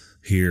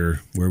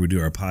here where we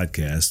do our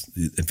podcast.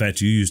 In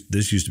fact,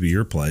 this used to be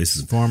your place.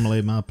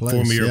 Formerly my place.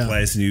 Formerly your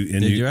place, and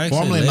you actually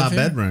formerly my here?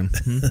 bedroom.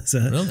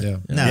 Really? Yeah.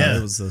 No,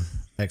 it was a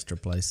extra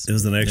place. It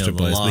was an extra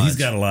place, but he's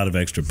got a lot of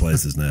extra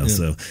places now.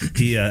 So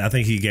I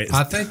think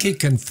he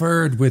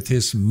conferred with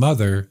his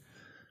mother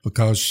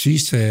because she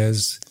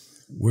says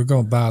we're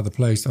going to buy the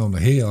place on the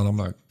hill, and I'm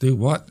like, dude,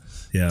 what?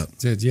 Yeah.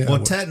 Said, yeah.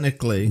 Well,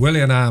 technically,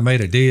 Willie and I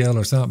made a deal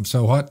or something.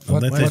 So what?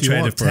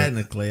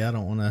 Technically, I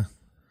don't want to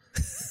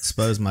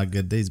expose my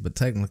good deeds, but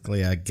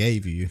technically, I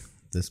gave you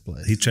this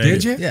place. He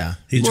traded. Did you? Yeah.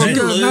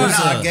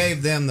 I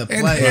gave them the place,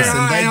 and here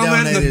I they am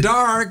donated in the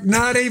dark,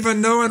 not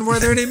even knowing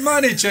whether any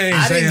money changed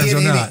I didn't hands get or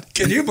any- not.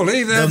 Can you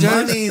believe that, The Jay?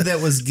 money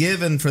that was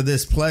given for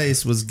this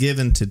place was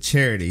given to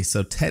charity,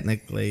 so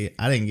technically,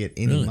 I didn't get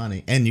any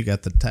money, and you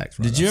got the tax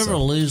write-off. Did you ever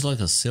lose like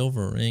a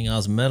silver ring? I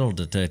was metal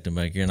detecting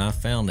back here, and I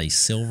found a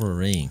silver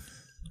ring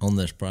on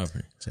this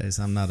property. Jase,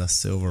 I'm not a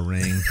silver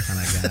ring kind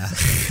of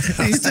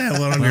guy. He's got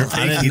one on your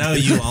I didn't know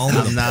you owned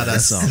I'm not a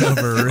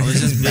silver I ring.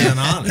 was just being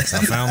honest.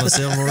 I found a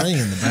silver ring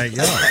in the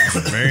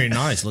backyard. Very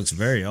nice. Looks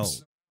very old.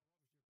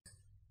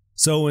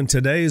 So in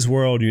today's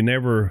world, you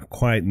never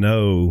quite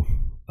know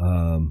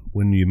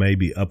when you may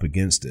be up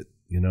against it.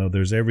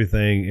 There's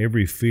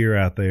every fear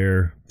out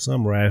there,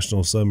 some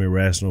rational, some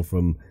irrational,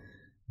 from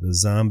the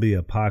zombie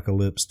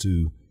apocalypse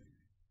to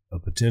a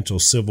potential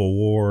civil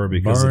war.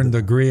 Because Burn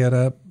the grid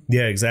up.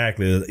 Yeah,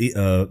 exactly.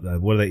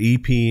 What are they,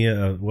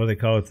 EP? What do they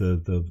call it?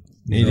 The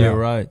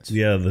Meteorites.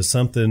 Yeah, the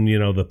something,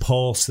 the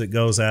pulse that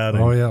goes out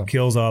and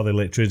kills all the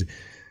electricity.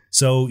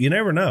 So you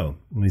never know.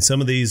 I mean,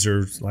 some of these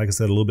are, like I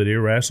said, a little bit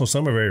irrational.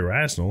 Some are very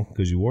rational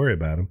because you worry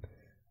about them.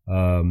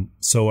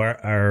 So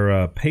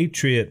our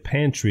Patriot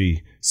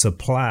Pantry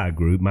Supply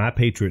group, My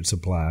Patriot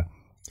Supply,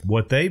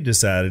 what they've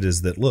decided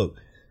is that, look,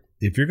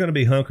 if you're going to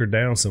be hunkered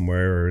down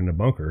somewhere or in a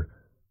bunker,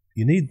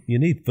 you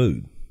need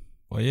food.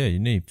 Well, yeah, you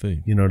need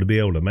food, to be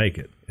able to make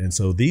it. And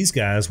so these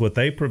guys, what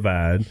they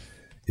provide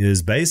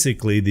is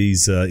basically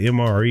these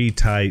MRE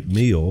type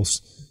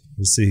meals.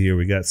 Let's see here.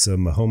 We got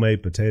some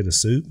homemade potato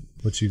soup.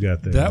 What you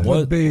got there? That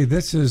would be,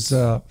 this is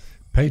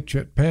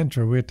Patriot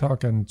Pantry. We're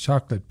talking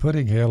chocolate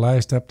pudding here.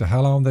 Last up to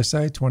how long they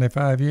say?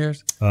 25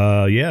 years?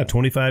 Yeah,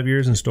 25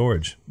 years in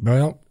storage.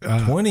 Well,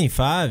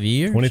 25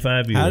 years?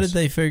 25 years. How did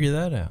they figure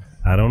that out?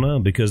 I don't know,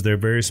 because they're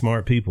very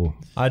smart people.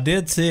 I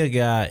did see a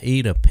guy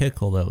eat a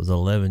pickle that was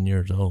 11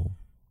 years old.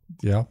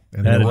 Yeah.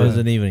 And it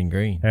wasn't even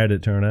green. How did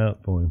it turn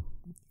out for him?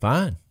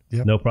 Fine.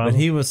 Yep. No problem. But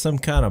he was some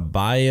kind of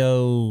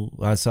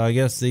so I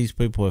guess these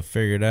people have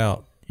figured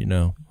out,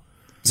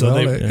 So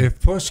if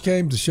push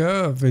came to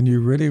shove and you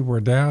really were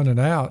down and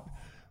out,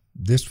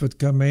 this would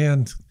come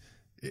in.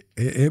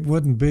 It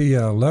wouldn't be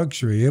a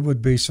luxury. It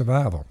would be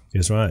survival.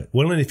 That's right.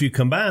 Well, and if you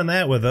combine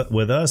that with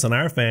us and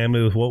our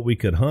family with what we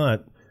could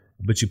hunt,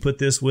 but you put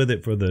this with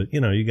it for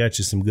you got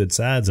you some good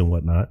sides and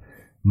whatnot.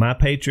 My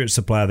Patriot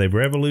Supply, they've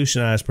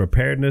revolutionized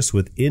preparedness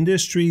with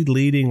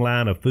industry-leading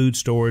line of food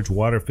storage,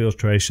 water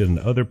filtration, and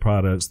other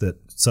products that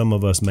some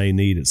of us may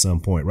need at some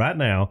point. Right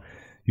now,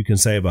 you can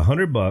save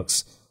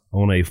 $100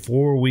 on a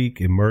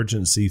 4-week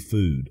emergency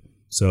food.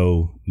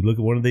 So you look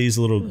at one of these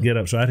little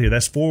get-ups right here.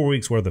 That's 4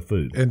 weeks worth of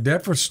food. In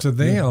deference to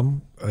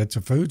them, it's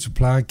a food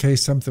supply in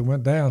case something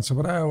went down. So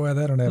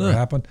that'll never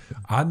happen.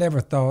 I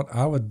never thought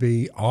I would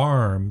be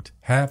armed,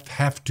 have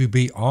to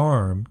be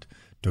armed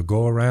to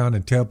go around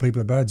and tell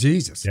people about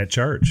Jesus. At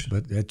church.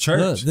 But at church.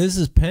 Look, this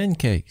is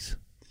pancakes.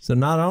 So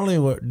not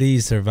only do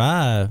you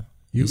survive,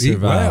 you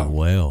survive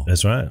well.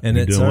 That's right. And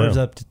You're it serves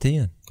up to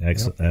 10.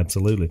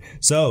 Absolutely.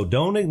 So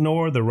don't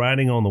ignore the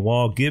writing on the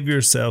wall. Give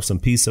yourself some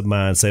peace of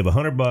mind. Save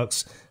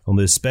 $100 on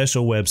this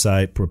special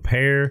website,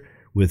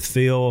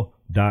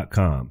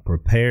 preparewithphil.com.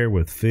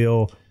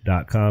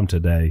 Preparewithphil.com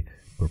today.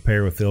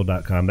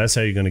 Preparewithphil.com. That's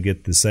how you're going to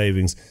get the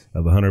savings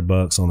of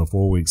 $100 on a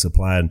 4-week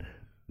supply. And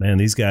man,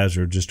 these guys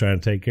are just trying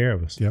to take care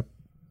of us. Yep.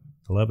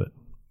 I love it.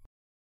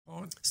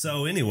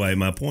 So anyway,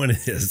 my point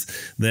is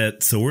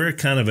that we're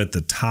kind of at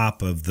the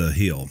top of the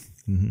hill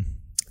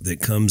that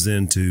comes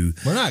into.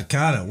 We're not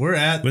kind of. We're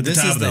at.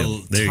 This is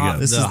the there you go.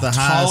 This is the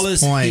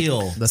highest point.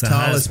 Hill. The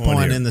tallest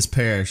point in this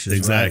parish. Is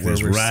exactly. Right,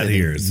 it's right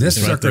here.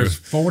 This sucker's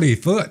 40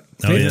 foot,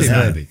 50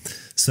 maybe.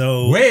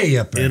 So way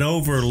up there. It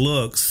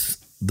overlooks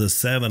the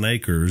 7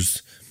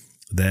 acres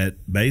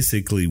that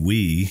basically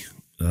we.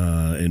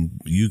 And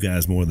you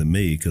guys more than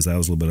me, because I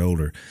was a little bit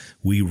older,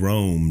 we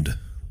roamed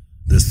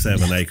this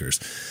 7 acres.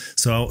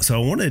 So I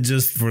wanted,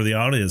 just for the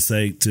audience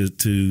sake,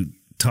 to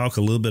talk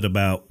a little bit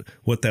about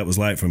what that was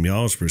like from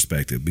y'all's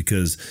perspective,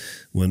 because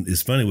when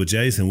it's funny with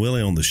Jase and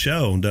Willie on the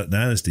show on Duck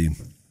Dynasty,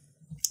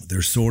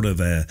 there's sort of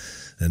an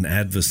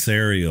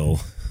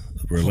adversarial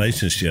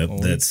relationship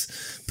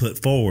that's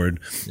put forward,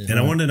 and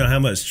I wanted to know how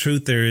much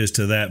truth there is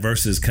to that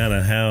versus kind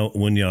of how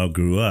when y'all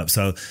grew up.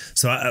 So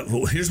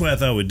here's why I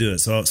thought we'd do it.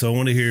 So I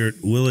want to hear,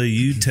 Willie,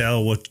 you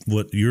tell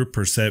what your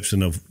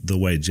perception of the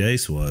way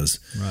Jase was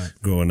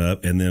growing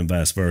up, and then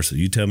vice versa.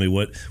 You tell me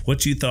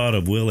what you thought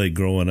of Willie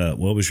growing up.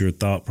 What was your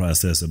thought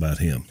process about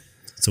him?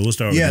 So we'll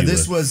start with you. Yeah,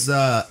 this was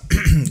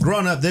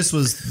growing up. This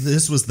was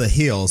the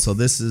hill. So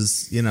this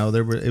is,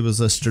 it was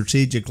a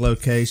strategic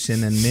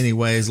location in many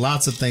ways.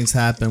 Lots of things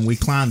happened. We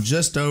climbed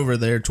just over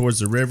there towards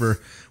the river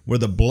where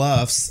the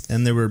bluffs,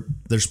 and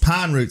there's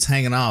pine roots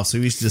hanging off. So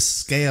we used to just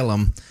scale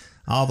them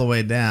all the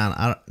way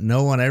down.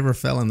 No one ever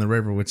fell in the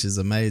river, which is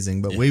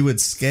amazing. But we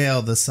would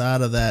scale the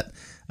side of that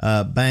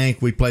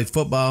bank. We played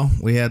football.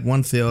 We had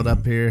one field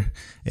up here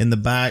in the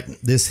back.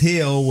 This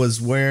hill was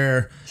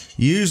where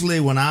usually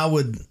when I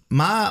would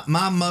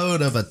my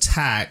mode of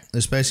attack,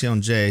 especially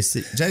on Jase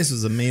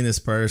was the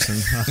meanest person.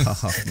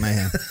 Oh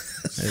man,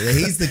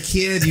 he's the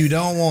kid you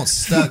don't want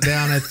stuck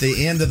down at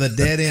the end of the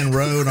dead end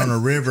road on a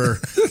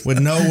river with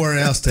nowhere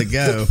else to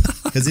go,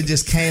 because it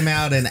just came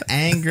out in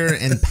anger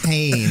and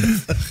pain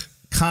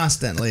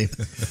constantly.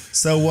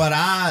 So what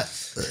I,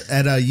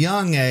 at a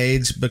young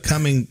age,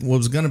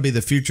 was going to be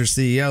the future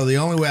CEO, the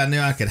only way I knew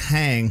I could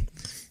hang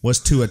was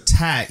to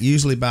attack,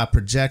 usually by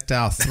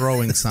projectile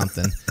throwing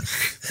something,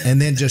 and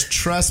then just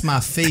trust my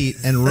feet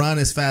and run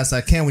as fast as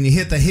I can. When you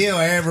hit the hill,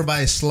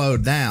 everybody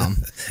slowed down.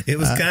 It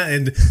was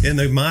kind of, in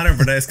the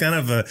modern day, it's kind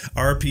of a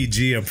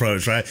RPG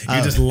approach, right?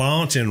 You just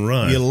launch and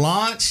run. You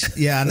launch.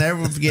 Yeah, I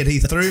never forget. He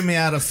threw me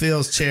out of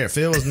Phil's chair.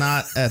 Phil was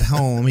not at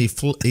home. He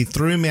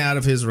threw me out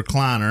of his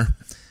recliner.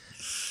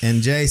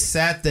 And Jay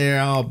sat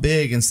there all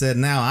big and said,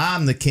 "Now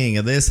I'm the king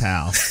of this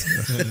house."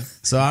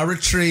 So I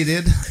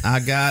retreated. I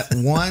got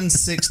one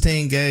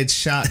 16-gauge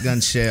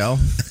shotgun shell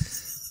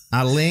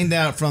I leaned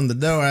out from the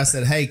door. I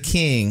said, "Hey,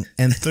 King,"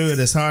 and threw it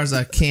as hard as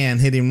I can,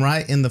 hit him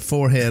right in the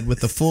forehead with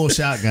the full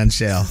shotgun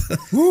shell.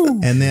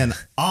 And then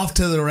off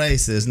to the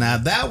races. Now,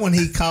 that one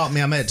he caught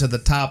me. I made it to the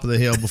top of the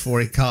hill before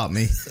he caught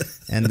me.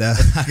 And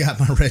I got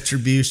my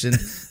retribution.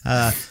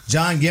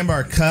 John Gimber,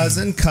 our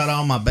cousin, cut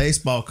all my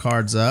baseball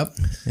cards up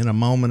in a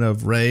moment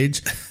of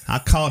rage. I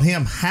caught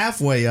him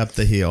halfway up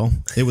the hill.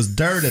 It was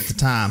dirt at the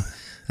time.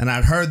 And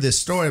I'd heard this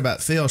story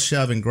about Phil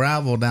shoving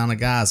gravel down a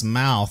guy's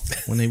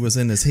mouth when he was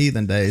in his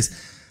heathen days.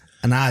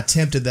 And I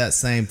attempted that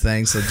same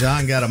thing. So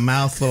John got a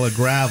mouthful of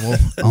gravel.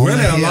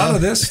 Really, a lot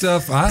of this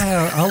stuff,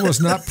 I was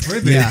not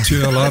privy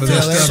to a lot of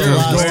this stuff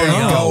that was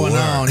going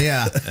on.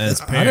 Yeah. I was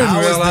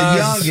the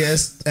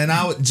youngest, and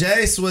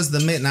Jase was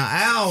the mid. Now,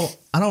 Al,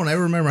 I don't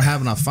ever remember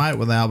having a fight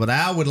with Al, but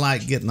Al would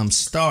like getting them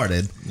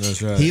started.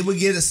 That's right. He would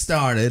get it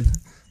started.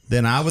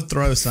 Then I would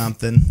throw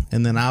something,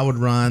 and then I would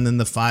run, and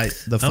the fight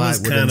would ensue. I was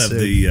kind of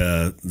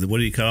the what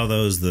do you call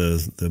those?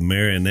 The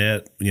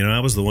marionette. I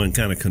was the one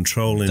kind of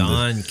controlling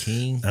Don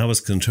King. I was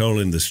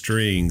controlling the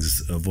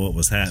strings of what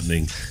was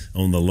happening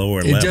on the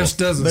lower level. It just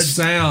doesn't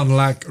sound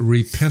like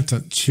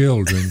repentant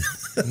children.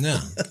 No.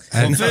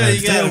 And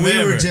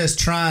we were just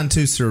trying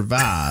to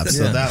survive.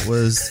 So that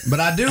was, but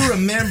I do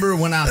remember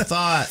when I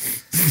thought,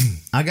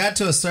 I got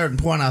to a certain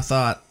point, I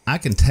thought, I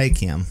can take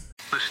him.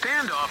 The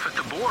standoff at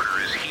the border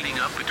is heating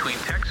up between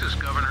Texas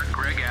Governor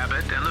Greg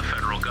Abbott and the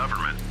federal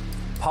government.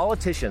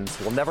 Politicians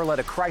will never let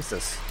a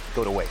crisis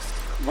go to waste.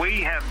 We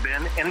have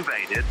been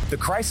invaded. The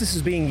crisis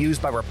is being used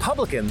by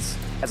Republicans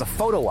as a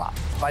photo op,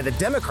 by the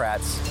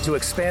Democrats to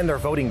expand their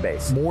voting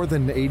base. More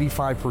than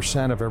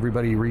 85% of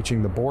everybody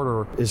reaching the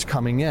border is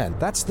coming in.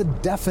 That's the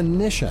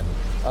definition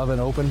of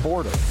an open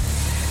border.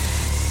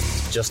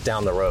 Just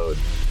down the road,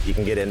 you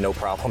can get in no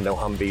problem, no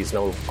Humvees,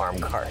 no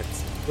armed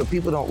guards. What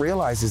people don't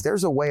realize is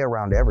there's a way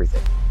around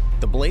everything.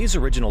 The Blaze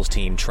Originals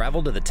team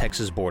traveled to the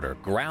Texas border,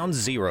 ground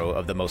zero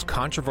of the most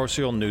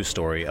controversial news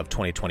story of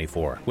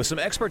 2024. With some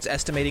experts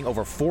estimating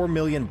over 4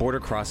 million border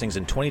crossings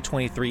in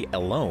 2023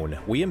 alone,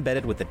 we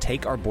embedded with the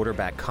Take Our Border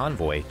Back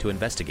convoy to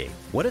investigate.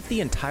 What if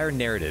the entire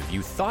narrative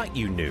you thought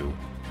you knew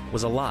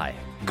was a lie?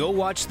 Go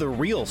watch the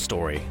real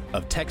story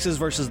of Texas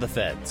versus the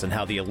Feds and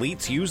how the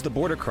elites use the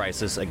border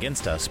crisis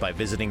against us by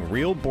visiting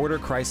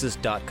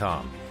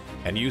realbordercrisis.com.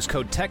 And use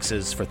code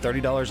TEXAS for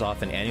 $30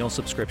 off an annual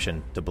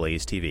subscription to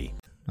Blaze TV.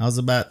 I was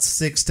about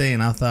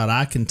 16. I thought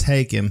I can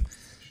take him.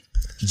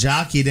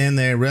 Jockeyed in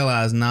there,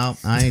 realized, no,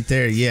 I ain't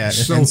there yet.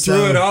 So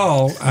through it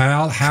all,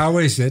 Al, how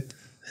is it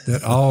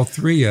that all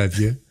three of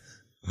you,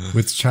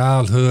 with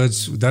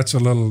childhoods, that's a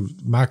little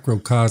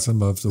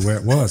microcosm of the way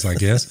it was, I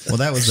guess. Well,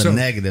 that was the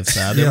negative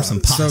side. There was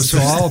some positive. So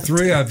all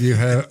three of you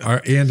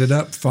are ended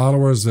up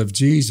followers of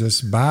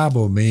Jesus,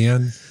 Bible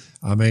men.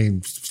 I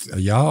mean,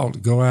 y'all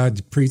go out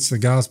and preach the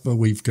gospel.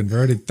 We've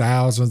converted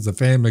thousands, the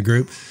family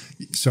group.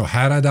 So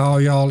how did all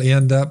y'all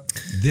end up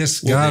this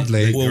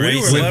godly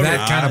with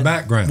that kind of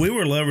background? We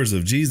were lovers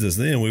of Jesus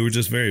then. We were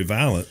just very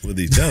violent with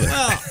each other.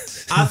 Well,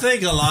 I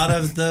think a lot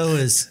of it, though,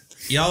 is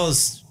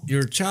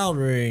your child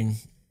rearing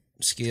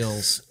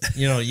skills.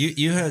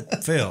 You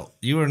had, Phil,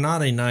 you were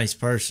not a nice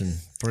person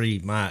pretty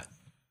much.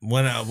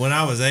 When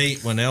I was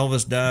 8, when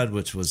Elvis died,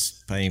 which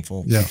was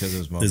painful because it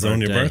was my birthday.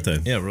 On your birthday.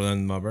 Yeah,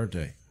 on my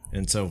birthday.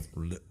 And so,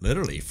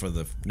 literally, for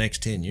the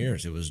next 10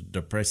 years, it was a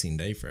depressing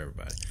day for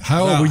everybody.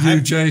 How old were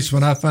you, Jase,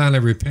 when I finally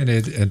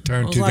repented and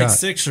turned to God? I was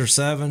like 6 or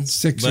 7.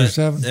 6 or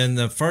 7? And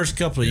the first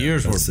couple of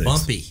years were 6.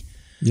 bumpy.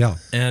 Yeah.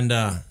 And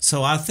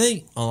so I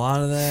think a lot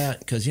of that,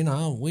 because,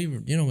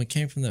 we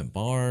came from that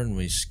bar and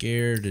we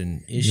scared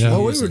and issues.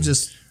 Well, we were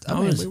just,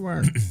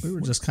 we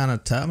were just kind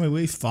of tough. I mean,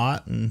 we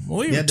fought and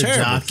we were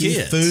terrible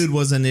kids. Food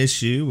was an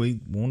issue.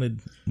 We wanted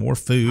more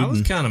food. I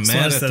was kind of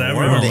mad at the I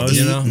world,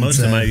 remember most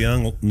of my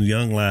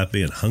young life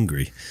being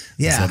hungry.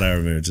 Yeah. That's what I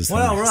remember. Just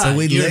hungry. Right. So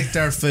we licked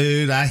our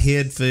food. I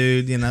hid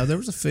food. There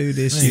was a food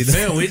issue.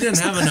 Phil, we didn't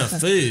have enough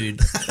food,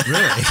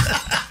 really.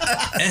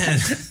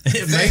 And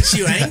it makes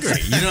you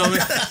angry. You know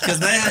what I mean?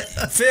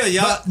 Because Phil,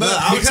 y'all, but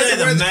I'll tell you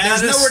the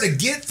maddest. There's nowhere to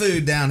get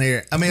food down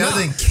here. I mean, other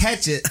than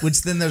catch it,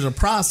 which then there's a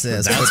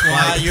process. That's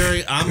why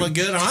I'm a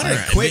good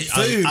hunter. Quick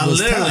food. I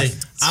literally,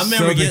 tough. I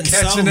remember getting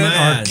catching so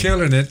mad. Or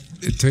killing it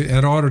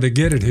in order to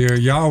get it here.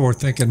 Y'all were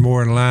thinking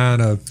more in line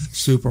of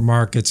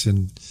supermarkets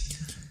and.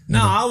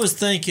 No, I was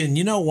thinking,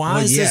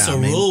 why is this a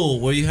rule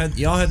where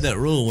y'all had that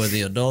rule where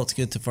the adults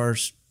get the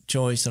first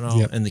choice and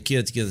all, and the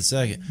kids get the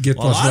second. A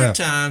lot of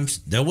times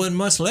there wasn't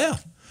much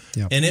left,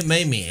 and it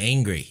made me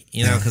angry.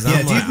 Because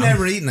if you've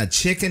never eaten a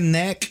chicken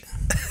neck.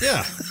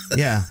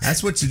 Yeah,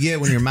 that's what you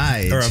get when you're my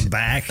age. Or a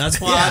back. That's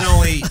why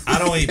I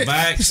don't eat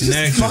backs,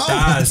 necks, or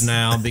thighs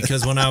now,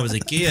 because when I was a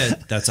kid,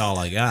 that's all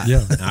I got.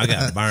 Yeah. I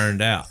got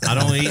burned out. I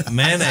don't eat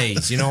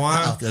mayonnaise. You know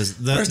why? Because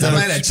first time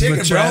I had a chicken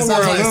breast, I was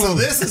like, so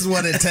this is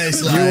what it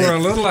tastes like. You were a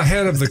little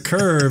ahead of the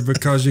curve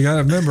because you got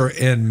to remember,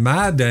 in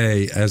my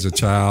day as a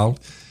child,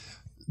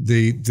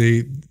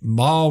 the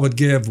mall would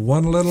give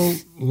one little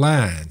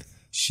line.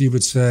 She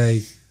would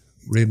say,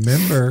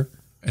 remember,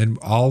 and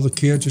all the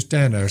kids are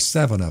standing there,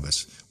 7 of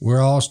us.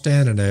 We're all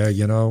standing there,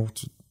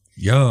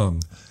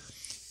 young.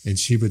 And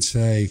she would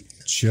say,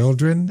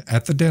 children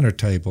at the dinner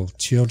table,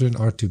 children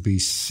are to be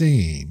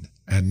seen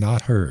and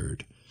not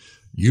heard.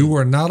 You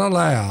were not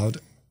allowed,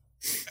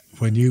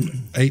 when you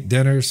ate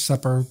dinner,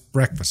 supper,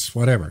 breakfast,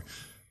 whatever,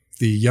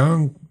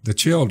 the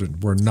children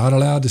were not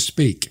allowed to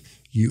speak.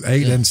 You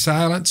ate in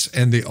silence,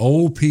 and the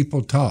old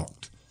people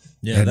talked.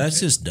 Yeah, and that's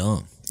just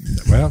dumb.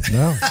 Well,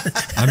 no.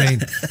 I mean,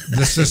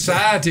 the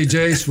society,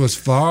 Jase, was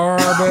far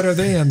better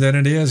then than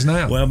it is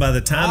now. Well, by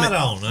the time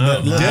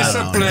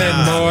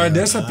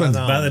Discipline.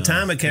 By the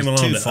time it came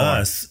along to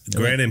us,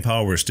 Granny and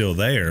Paul were still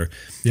there,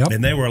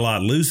 and they were a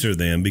lot looser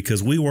then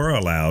because we were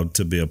allowed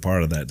to be a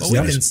part of that But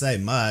discussion. we didn't say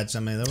much. I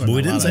mean, there we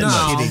was didn't a say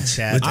lot of much. kitty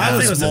chat. I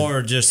think it was was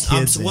more just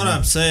what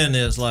I'm saying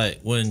is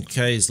like when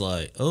Kay's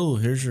like, "Oh,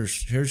 here's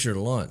your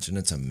lunch," and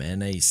it's a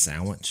mayonnaise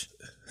sandwich.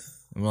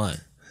 I'm like,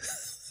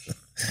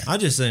 I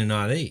just say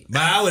not eat,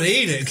 but I would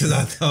eat it because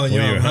I thought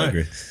you're I'm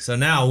hungry. So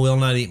now I will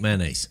not eat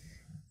mayonnaise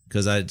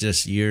because I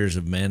just years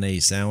of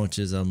mayonnaise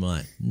sandwiches. I'm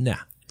like, nah,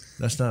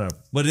 that's not a.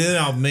 But then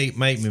it'll make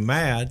me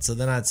mad. So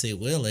then I'd see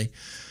Willie.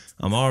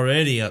 I'm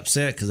already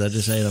upset because I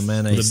just ate a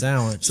mayonnaise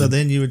sandwich. So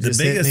then you would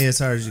just hit me as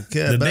hard as you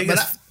could. The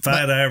biggest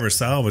fight I ever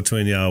saw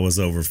between y'all was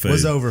over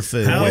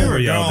food. However,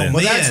 y'all did.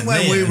 Well, that's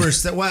when we were.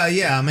 Well,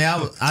 yeah. I mean,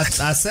 I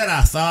said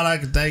I thought I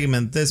could take him.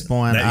 And at this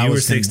point, I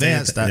was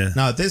convinced.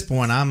 No, at this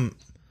point, I'm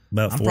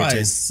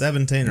probably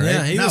 17 or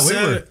 18. No,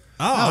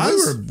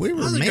 we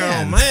were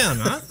men.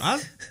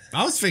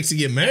 I was fixing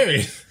to get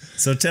married.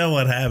 So tell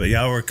what happened.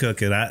 Y'all were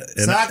cooking. I helped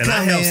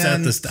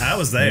set the. I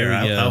was there.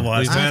 I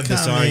watched. We've had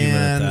this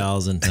argument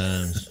 1,000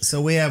 times.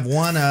 So we have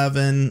one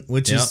oven,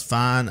 which is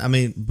fine. I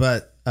mean,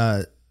 but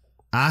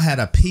I had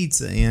a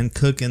pizza in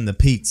cooking the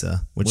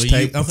pizza, which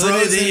take a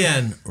frozen. It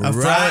in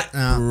right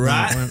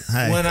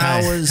when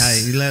I was.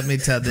 Hey, you let me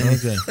tell them.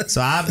 Okay.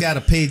 So I've got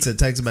a pizza. It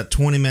takes about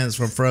 20 minutes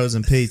for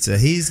frozen pizza.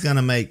 He's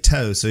gonna make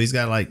toast, so he's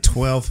got like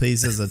 12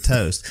 pieces of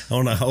toast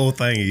on the whole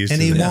thing.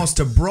 And he wants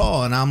to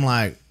broil, and I'm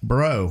like,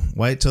 bro,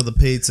 wait till the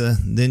pizza,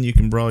 then you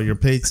can broil your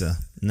pizza.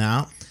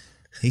 Now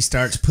he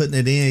starts putting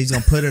it in. He's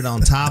gonna put it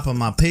on top of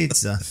my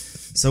pizza.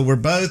 So we're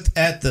both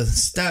at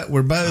the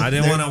We're both. I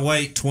didn't want to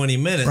wait 20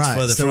 minutes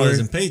for the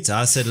frozen pizza.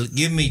 I said,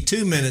 give me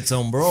 2 minutes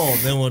on broil,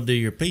 then we'll do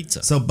your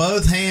pizza. So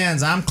both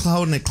hands, I'm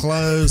holding it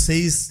closed.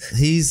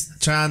 He's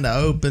trying to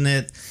open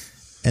it,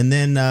 and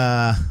then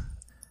I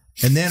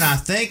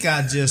think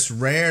I just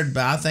reared,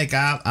 but I think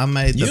I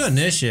made you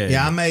initiated.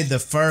 Yeah, I made the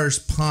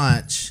first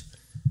punch,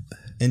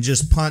 and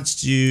just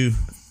punched you.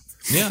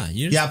 Yeah,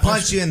 I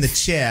punched you in the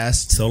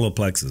chest, solar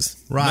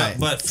plexus. Right,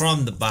 but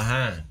from the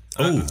behind.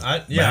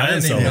 I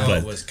didn't even know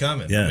it was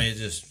coming. Yeah. I mean, it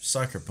just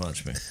sucker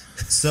punched me.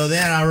 So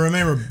then I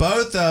remember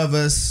both of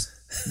us.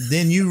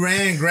 Then you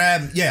ran,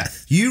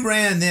 you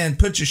ran, then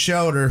put your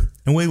shoulder,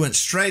 and we went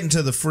straight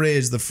into the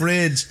fridge. The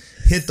fridge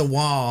hit the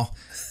wall,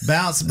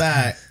 bounced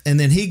back, and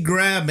then he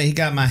grabbed me. He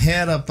got my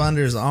head up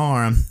under his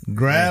arm,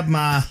 grabbed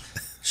my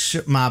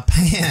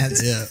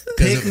pants,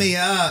 picked me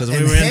up, and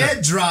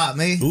head dropped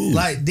me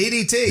like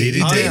DDT.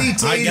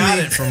 DDT. I got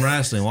it from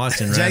wrestling,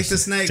 watching wrestling. Jake the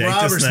Snake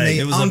Roberts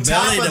me on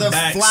top of the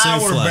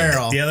flour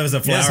barrel. Yeah, there was a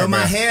flour barrel. So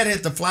my head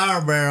hit the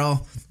flour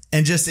barrel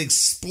and just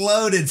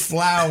exploded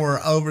flour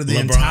over the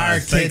entire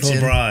kitchen.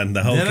 LeBron,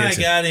 the whole kitchen. Then I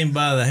got him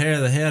by the hair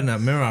of the head, and I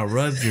remember I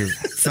rubbed your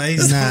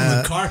face on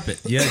the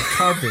carpet. You had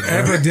carpet.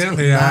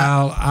 Evidently,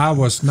 Al, I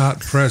was not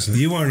present.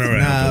 You weren't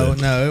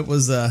around. No, it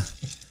was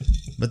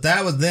But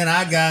that was then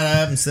I got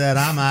up and said,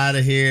 I'm out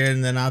of here,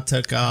 and then I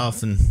took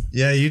off, and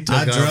you took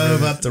off. I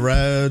drove up the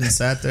road and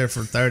sat there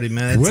for 30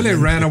 minutes. Willie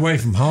ran away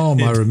from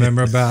home, I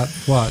remember, about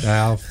what,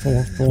 Al?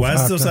 4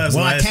 5 times.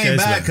 Well, I came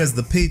back because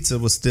the pizza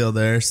was still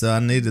there, so I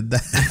needed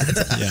that.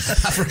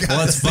 I forgot.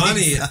 What's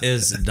funny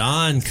is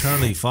Don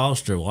Curly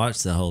Foster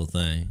watched the whole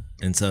thing,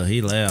 and so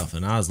he left,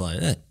 and I was like,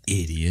 that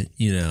idiot,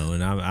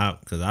 and I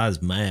because I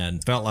was mad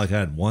and felt like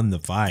I'd won the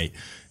fight.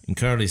 And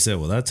Curly said,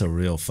 well, that's a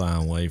real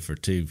fine way for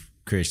two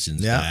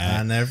Christians.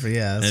 I never.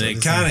 And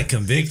it kind of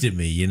convicted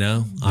me,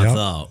 I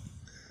thought,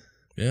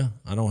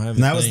 I don't have.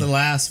 And that was the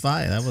last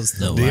fight. That was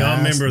the. Do y'all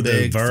remember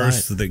the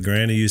verse that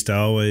Granny used to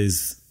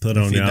always put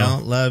on y'all? If you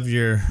don't love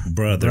your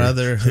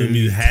brother whom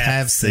you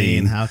have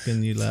seen, how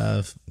can you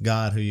love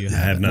God who you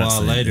have not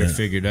seen? Well, I later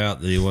figured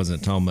out that he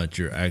wasn't talking about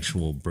your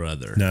actual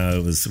brother. No,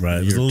 it was right.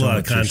 It was a little out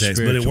of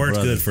context, but it worked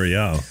good for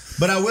y'all.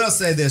 But I will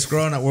say this: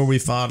 growing up where we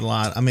fought a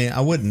lot, I mean,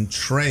 I wouldn't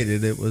trade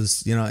it. It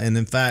was, and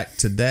in fact,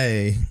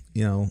 today,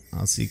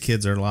 I see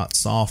kids are a lot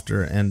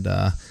softer, and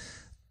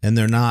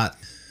they're not,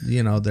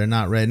 they're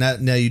not ready.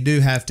 Now you do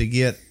have to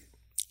get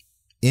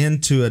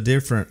into a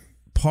different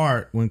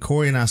part. When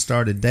Corey and I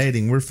started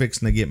dating, we're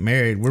fixing to get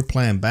married. We're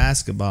playing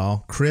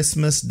basketball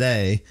Christmas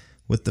Day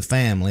with the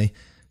family,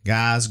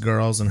 guys,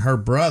 girls, and her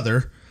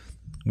brother.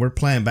 We're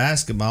playing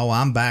basketball.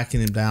 I'm backing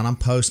him down. I'm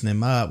posting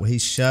him up.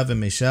 He's shoving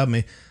me.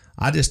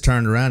 I just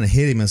turned around and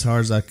hit him as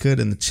hard as I could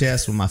in the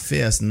chest with my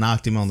fist and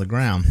knocked him on the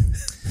ground.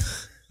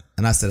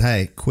 And I said,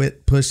 hey,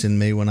 quit pushing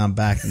me when I'm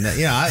backing that.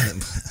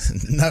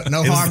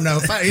 No harm, no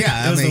foul.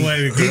 Yeah, I mean,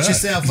 get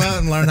yourself out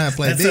and learn how to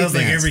play defense. That sounds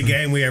like every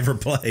game we ever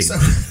played.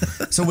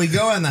 So we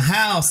go in the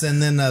house,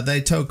 and then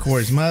they told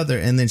Corey's mother,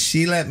 and then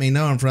she let me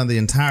know in front of the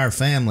entire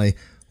family,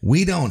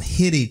 we don't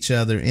hit each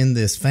other in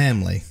this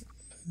family.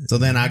 So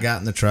then I got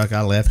in the truck.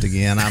 I left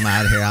again. I'm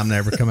out of here. I'm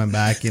never coming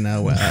back.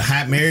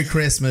 Merry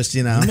Christmas.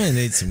 You may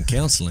need some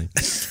counseling.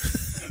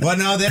 Well,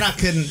 no, then I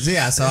couldn't.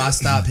 Yeah, so I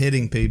stopped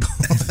hitting people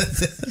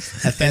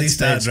at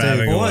that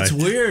stage. Well, what's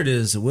weird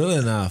is Willie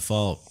and I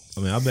fought. I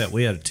mean, I bet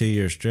we had a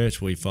 2-year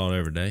stretch we fought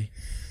every day.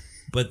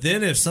 But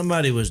then if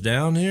somebody was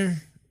down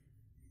here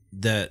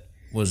that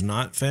was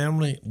not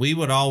family, we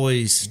would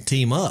always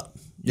team up.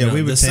 We would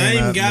the team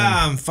same up,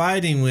 guy I'm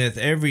fighting with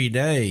every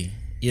day.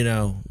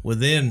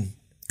 Within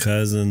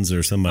cousins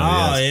or somebody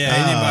else. Oh yeah,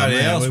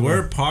 anybody else.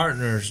 We're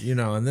partners. And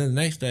then the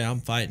next day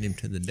I'm fighting him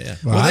to the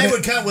death. Well, they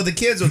would come. Well, the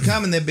kids would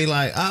come and they'd be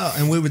like, "Oh,"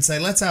 and we would say,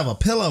 "Let's have a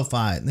pillow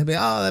fight." And they'd be,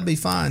 "Oh, that'd be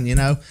fun,"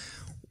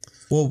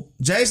 Well,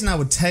 Jase and I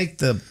would take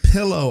the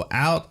pillow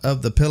out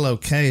of the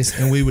pillowcase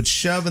and we would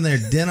shove in their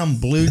denim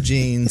blue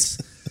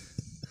jeans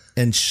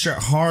and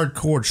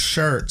hardcore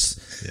shirts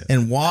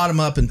and wad them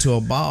up into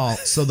a ball.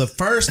 So the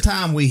first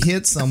time we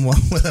hit someone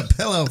with a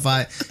pillow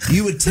fight,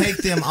 you would take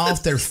them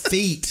off their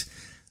feet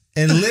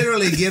and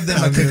literally give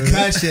them a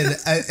concussion.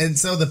 And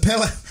so the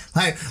pillow,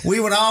 we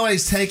would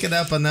always take it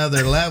up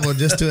another level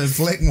just to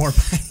inflict more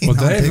pain.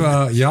 Well, Dave,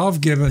 y'all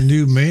have given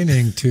new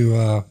meaning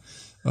to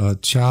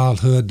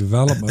childhood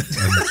development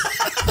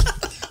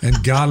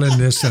and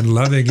godliness and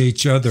loving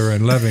each other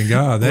and loving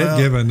God. They've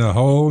given a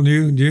whole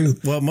new.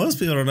 Well, most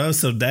people don't know.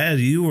 So, Dad,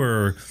 you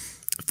were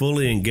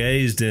fully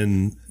engaged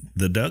in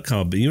the duck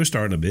call, but you were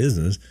starting a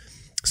business.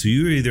 So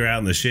you were either out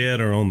in the shed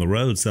or on the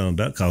road selling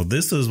duck calls.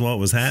 This is what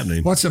was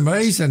happening. What's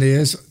amazing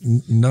is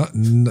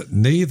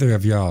neither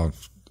of y'all,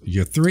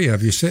 you 3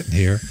 of you sitting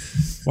here,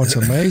 what's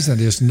amazing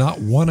is not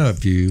one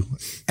of you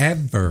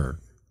ever,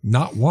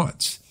 not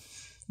once,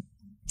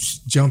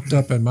 jumped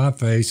up in my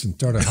face and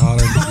started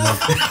hollering.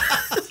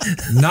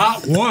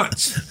 Not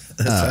once.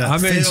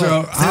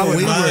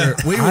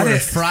 We were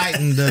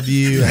frightened of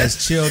you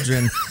as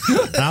children.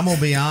 And I'm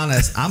gonna be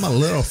honest. I'm a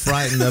little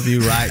frightened of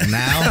you right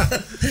now.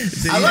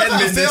 I love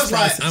how it feels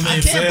like. I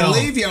can't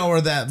believe y'all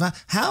were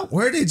that.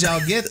 Where did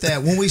y'all get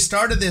that? When we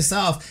started this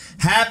off,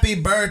 happy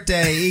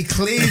birthday,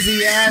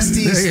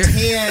 Ecclesiastes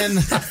 10.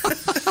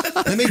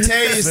 Let me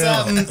tell you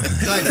something.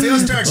 Like Phil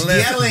starts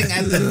yelling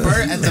at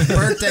the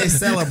birthday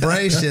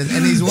celebration,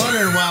 and he's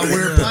wondering why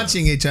we're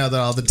punching each other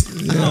all the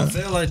time. I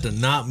feel like to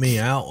knock me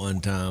out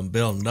one time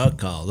building duck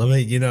calls. I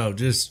mean,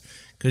 just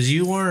because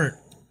you weren't,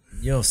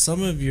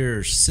 some of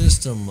your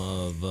system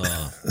of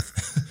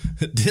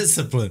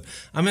discipline.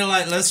 I mean,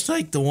 like, let's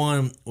take the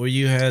one where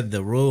you had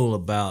the rule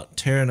about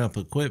tearing up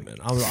equipment.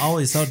 I was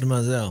always thought to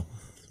myself,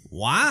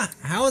 why?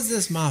 How is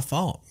this my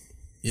fault?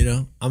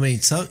 I mean,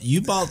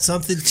 you bought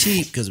something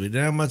cheap because we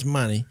didn't have much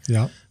money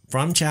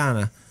from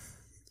China,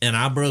 and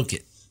I broke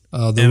it.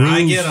 And rules,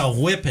 I get a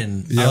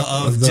whipping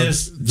of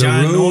just the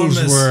ginormous. The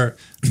rules were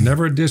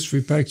never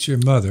disrespect your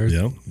mother.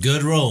 Yep.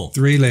 Good rule.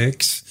 3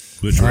 licks.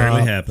 Which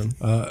rarely happen.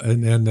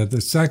 And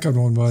the second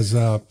one was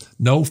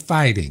no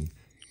fighting.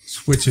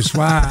 Which is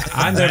why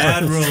I never.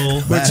 Bad rule.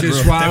 Which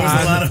is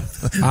why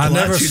I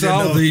never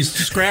saw these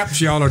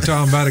scraps y'all are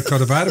talking about it.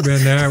 Because if I'd have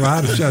been there,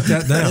 I'd have shut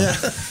that down.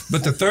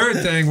 But the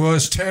third thing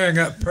was tearing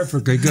up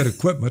perfectly good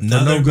equipment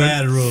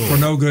for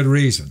no good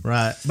reason.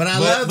 Right. But I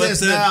love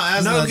this now.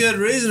 As good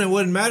reason. It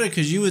wouldn't matter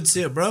because you would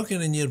see it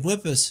broken and you'd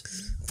whip us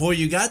before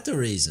you got the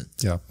reason.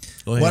 Yeah.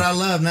 What I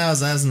love now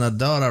is as an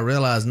adult, I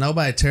realize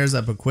nobody tears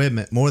up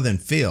equipment more than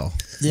Phil.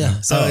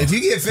 Yeah. So if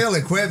you get Phil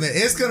equipment,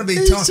 it's going to be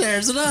he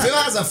tears it up. Phil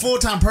has a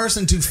full-time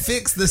person to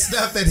fix the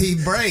stuff that he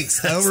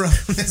breaks over on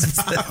his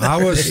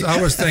property. I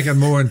was thinking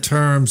more in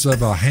terms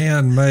of a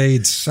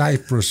handmade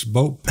cypress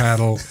boat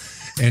paddle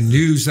and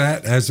use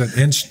that as an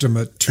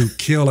instrument to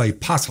kill a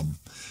possum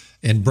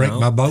and break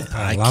my boat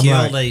paddle. I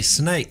killed a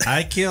snake.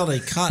 I killed a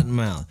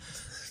cottonmouth.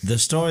 The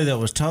story that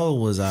was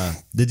told was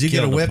Did you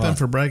get a whipping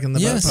for breaking the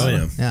boat? Yes.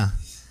 Oh, yeah.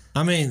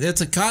 I mean,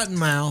 it's a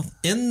cottonmouth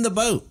in the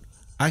boat.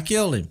 I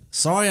killed him.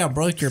 Sorry I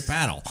broke your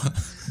paddle.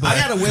 I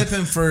got a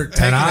whipping for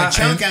taking a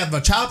chunk out of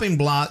a chopping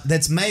block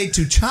that's made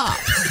to chop.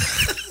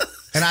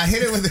 And I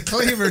hit it with a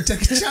cleaver,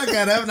 took a chunk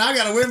out of it, and I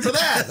got a whipping for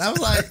that. I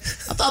was like,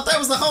 I thought that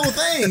was the whole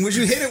thing, was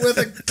you hit it with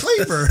a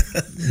cleaver.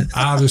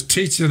 I was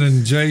teaching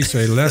in Jase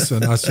a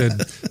lesson. I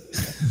said,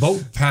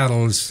 boat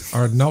paddles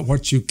are not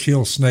what you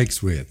kill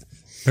snakes with.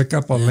 Pick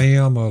up a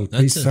limb or a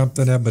piece of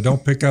something, but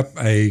don't pick up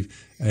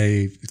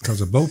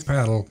because a boat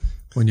paddle,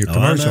 when you're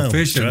commercial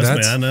fishing,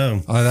 Trust me, I know.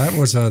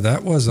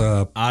 That was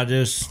a. I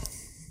just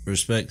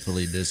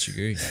respectfully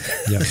disagree.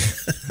 Yeah.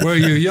 Well,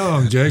 you're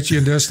young, Jake.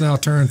 You just now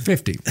turned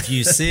 50. If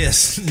you see a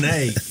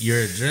snake, your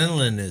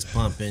adrenaline is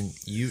pumping.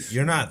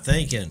 You're not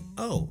thinking,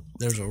 oh,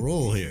 there's a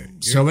rule here.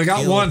 So we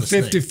got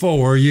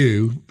 154.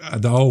 You,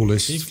 the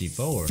oldest.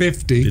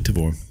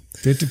 54.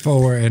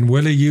 54, and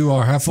Willie, you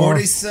are how far?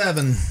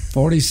 47.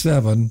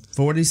 47.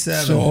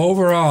 So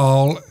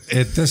overall,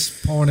 at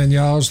this point in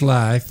y'all's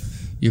life,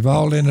 You've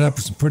all ended up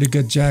with some pretty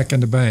good jack in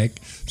the bank.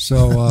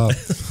 So,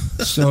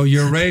 so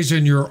you're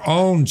raising your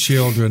own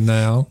children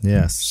now.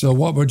 Yes. So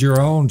what would your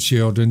own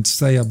children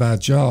say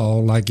about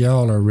y'all, like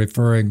y'all are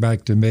referring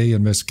back to me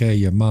and Miss Kay,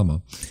 your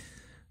mama?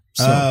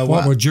 So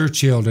what would your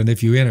children,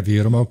 if you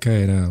interviewed them?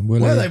 Okay, now.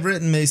 Well, they've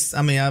written me.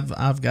 I mean,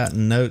 I've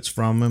gotten notes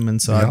from them,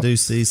 and so I do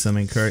see some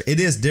encouragement.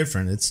 It is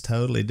different. It's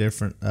totally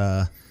different.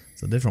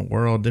 It's a different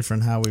world,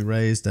 different how we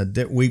raised.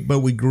 But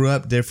we grew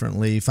up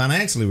differently.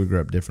 Financially, we grew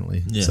up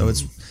differently. Yeah. So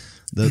it's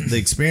the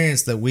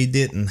experience that we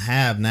didn't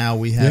have. Now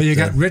we have. Yeah, you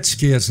got rich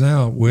kids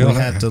now. Will we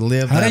have to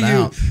live that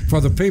out. For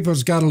the people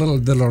that's got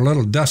that are a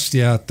little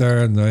dusty out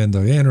there in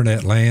the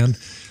internet land.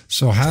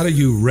 So how do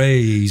you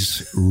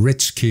raise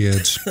rich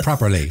kids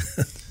properly?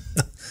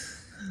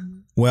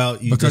 Well,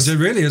 because it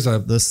really is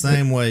the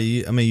same way.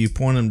 You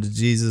point them to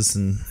Jesus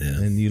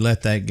and you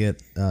let that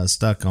get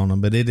stuck on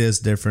them, but it is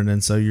different.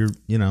 And so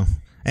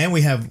and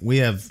we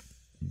have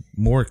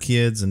more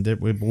kids and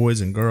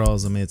boys and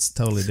girls. I mean, it's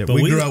totally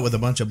different. We grew up with a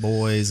bunch of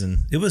boys,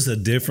 and it was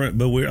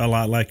but we're a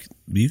lot like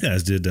you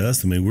guys did to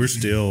us. I mean, we're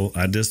still,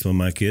 I discipline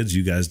my kids.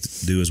 You guys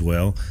do as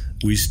well.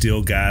 We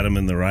still guide them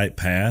in the right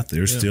path.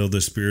 They're still the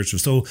spiritual.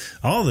 So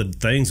all the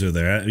things are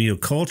there.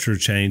 Culture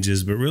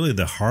changes, but really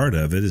the heart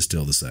of it is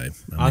still the same.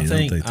 I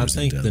think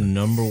the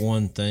number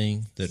one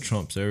thing that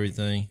trumps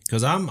everything,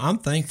 because I'm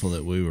thankful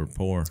that we were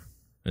poor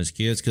as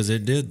kids, because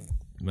it did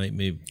make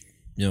me,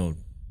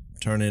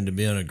 turn into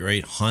being a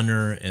great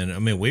hunter. And I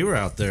mean, we were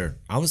out there.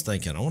 I was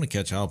thinking, I want to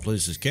catch Al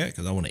Palous's cat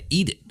because I want to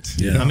eat it.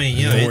 Yeah. I mean,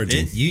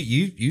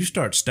 you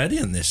start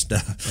studying this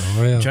stuff,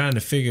 trying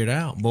to figure it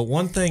out. But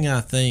one thing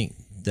I think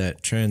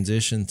that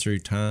transitioned through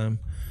time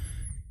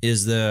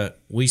is that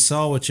we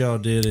saw what y'all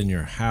did in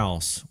your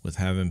house with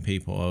having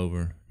people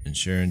over and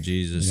sharing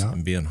Jesus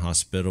and being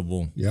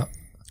hospitable. Yeah.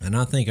 And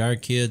I think our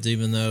kids,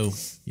 even though,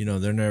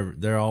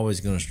 they're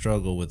always going to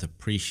struggle with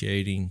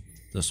appreciating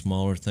the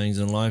smaller things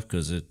in life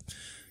because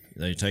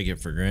they take it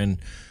for granted.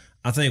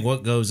 I think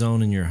what goes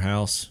on in your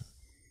house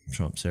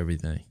trumps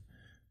everything.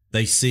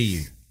 They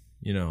see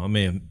you. I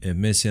mean, if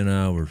Missy and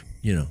I were,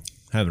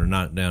 having a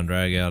knockdown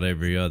drag out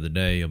every other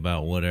day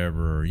about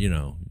whatever,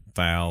 or,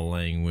 foul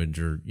language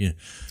or,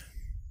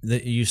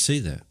 you see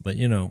that. But,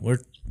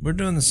 we're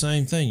doing the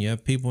same thing. You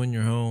have people in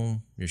your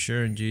home, you're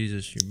sharing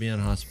Jesus, you're being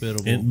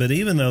hospitable. But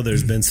even though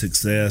there's been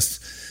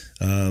success,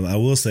 I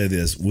will say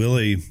this,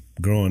 Willie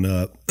growing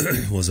up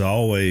was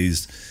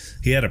always,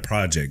 he had a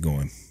project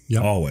going,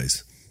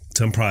 always.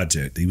 Some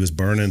project. He was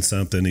burning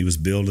something. He was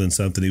building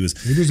something. He was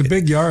a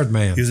big yard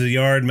man. He was a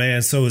yard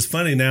man. So it's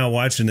funny now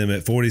watching him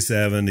at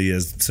 47. He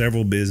has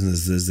several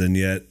businesses, and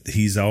yet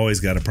he's always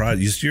got a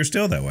project. You're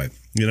still that way.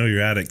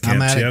 You're out at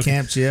Camp Chioka. I'm at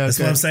Camp Chioka. That's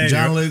what I'm saying.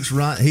 John Luke's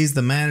he's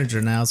the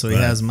manager now, so he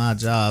has my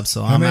job.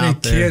 So How I'm many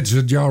out there. kids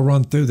did y'all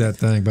run through that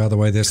thing, by the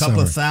way, this Couple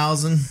summer? of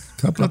thousand.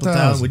 Couple of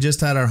thousand. We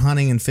just had our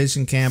hunting and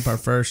fishing camp our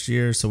first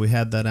year, so we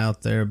had that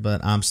out there,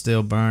 but I'm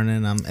still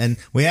burning. And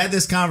we had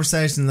this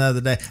conversation the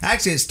other day.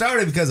 Actually, it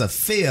started because of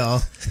Phil.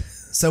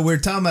 So we were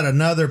talking about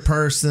another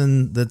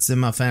person that's in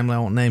my family. I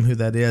won't name who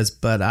that is,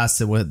 but I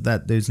said, well,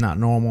 that dude's not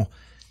normal.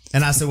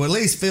 And I said, well, at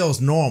least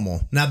Phil's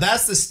normal. Now,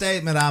 that's the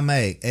statement I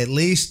make. At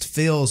least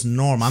Phil's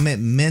normal. I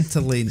meant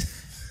mentally.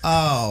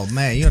 Oh,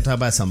 man, you're going to talk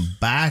about some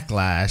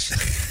backlash.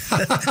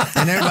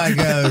 And everybody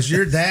goes,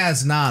 your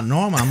dad's not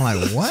normal. I'm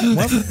like, what?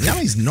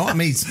 He's normal. I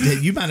mean,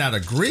 you might not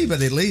agree,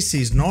 but at least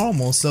he's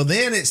normal. So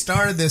then it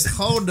started this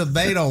whole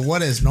debate on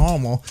what is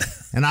normal.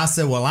 And I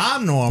said, well,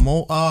 I'm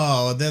normal.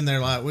 Oh, then they're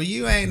like, well,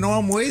 you ain't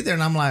normal either.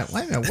 And I'm like,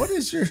 wait a minute, what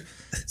is your...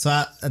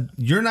 So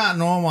you're not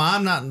normal.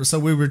 I'm not. So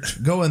we were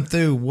going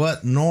through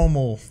what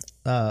normal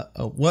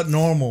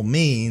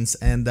means,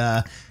 and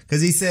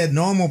because he said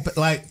normal,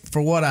 like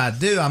for what I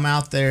do, I'm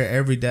out there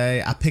every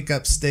day. I pick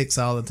up sticks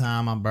all the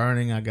time. I'm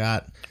burning.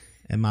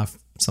 And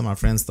some of my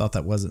friends thought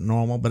that wasn't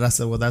normal, but I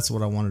said, well, that's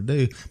what I want to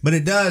do. But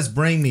it does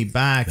bring me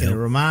back, and it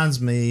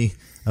reminds me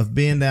of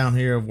being down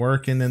here, of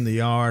working in the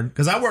yard,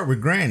 because I work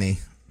with Granny.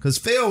 Because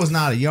Phil was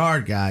not a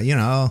yard guy,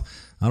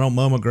 I don't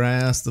mow my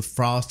grass, the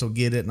frost will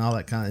get it and all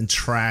that kind of, and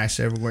trash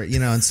everywhere,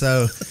 and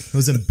so it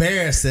was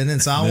embarrassing. And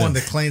so I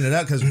wanted to clean it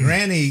up because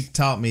Granny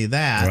taught me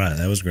that. Right,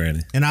 that was Granny.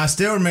 And I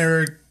still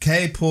remember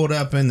Kay pulled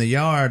up in the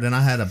yard and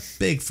I had a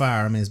big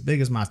fire, as big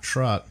as my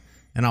truck.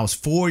 And I was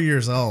 4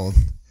 years old.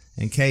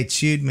 And Kay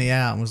chewed me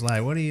out and was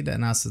like, what are you doing?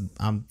 And I said,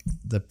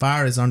 the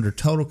fire is under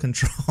total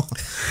control.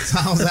 So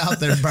I was out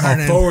there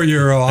burning. A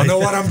 4-year-old. I know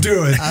what I'm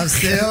doing. I'm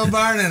still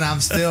burning.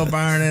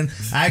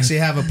 I actually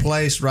have a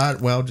place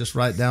just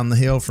right down the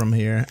hill from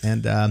here.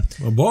 And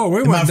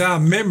we went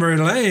down memory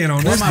lane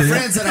on this. Well, my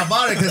friend said I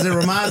bought it because it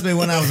reminds me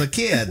when I was a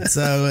kid.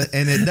 So,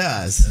 and it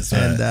does. That's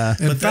right.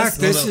 And in fact,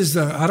 this is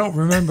I don't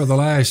remember the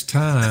last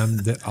time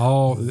that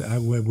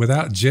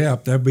without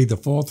Jeff, that'd be the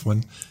fourth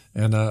one.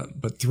 And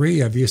but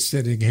three of you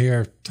sitting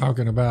here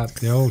talking about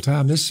the old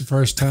time. This is the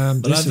first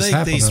time this has happened. But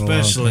I think these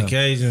special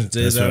occasions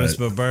did. That was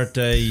right. my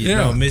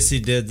birthday. Missy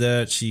did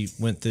that. She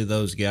went through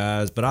those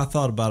guys. But I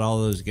thought about all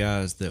those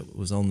guys that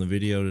was on the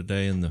video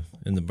today in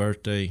the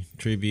birthday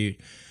tribute.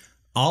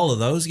 All of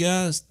those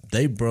guys,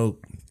 they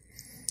broke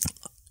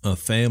a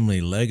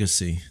family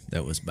legacy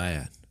that was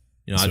bad.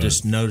 You know, I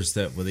just noticed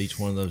that with each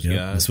one of those guys.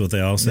 That's what they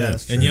all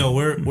said. And, you know,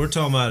 we're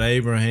talking about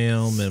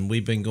Abraham, and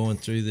we've been going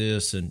through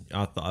this, and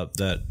I thought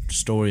that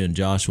story in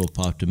Joshua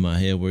popped in my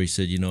head where he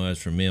said, you know,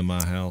 as for me and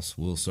my house,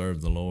 we'll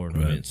serve the Lord.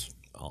 Right. I mean, it's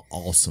an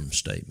awesome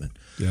statement.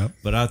 Yeah.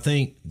 But I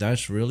think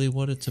that's really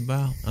what it's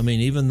about. I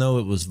mean, even though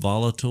it was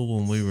volatile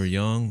when we were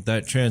young,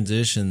 that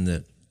transition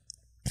that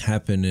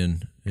happened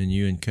in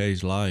you and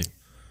Kay's life,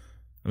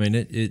 I mean,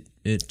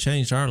 it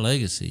changed our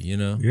legacy, you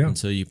know? Yeah. And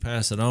so you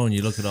pass it on,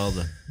 you look at all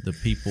the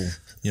people,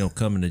 you know,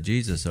 coming to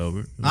Jesus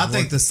over. I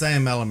think the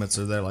same elements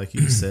are there, like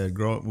you said.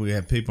 Grow up, we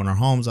have people in our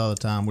homes all the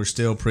time. We're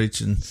still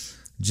preaching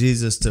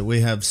Jesus. We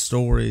have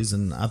stories,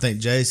 and I think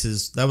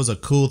Jase that was a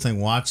cool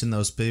thing watching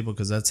those people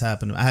because that's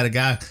happened. I had a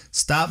guy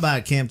stop by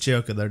at Camp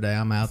Chilka the other day.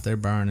 I'm out there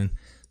burning.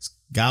 This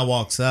guy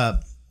walks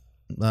up,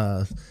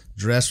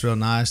 dressed real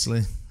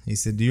nicely. He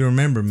said, "Do you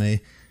remember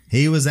me?"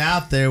 He was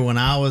out there when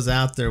I was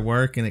out there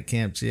working at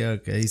Camp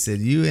Chilka. He said,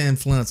 "You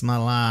influenced my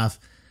life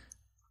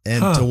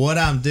and to what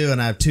I'm doing.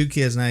 I have 2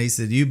 kids now." He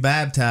said, "You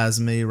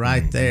baptized me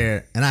right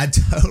there." And I'd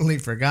totally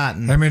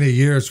forgotten. How many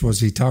years was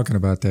he talking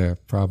about there?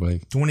 Probably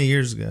 20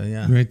 years ago,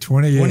 yeah. I mean,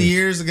 20 years. 20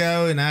 years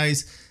ago, and now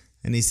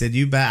he said,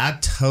 I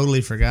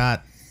totally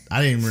forgot.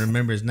 I didn't even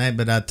remember his name,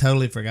 but I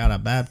totally forgot I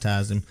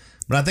baptized him.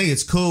 But I think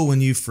it's cool when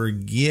you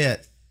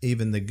forget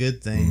even the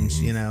good things,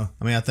 you know.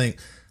 I mean, I think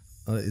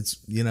it's,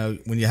 you know,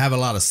 when you have a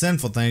lot of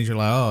sinful things, you're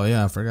like, oh,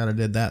 yeah, I forgot I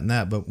did that and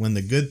that. But when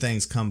the good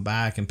things come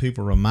back and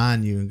people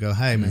remind you and go,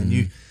 hey,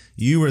 man,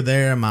 you were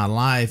there in my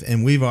life,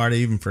 and we've already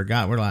even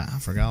forgot. We're like, I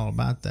forgot all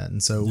about that.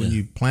 And so when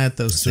you plant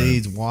those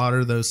seeds,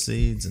 water those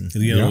seeds. And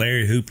you know,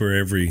 Larry Hooper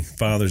every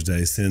Father's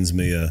Day sends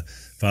me a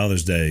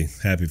Father's Day,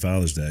 Happy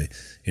Father's Day.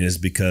 And it's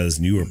because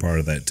you were part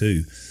of that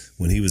too.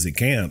 When he was at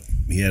camp,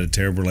 he had a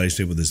terrible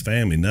relationship with his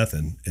family,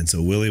 nothing. And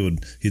so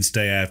he'd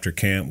stay after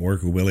camp,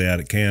 work with Willie out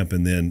at camp,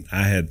 and then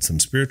I had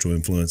some spiritual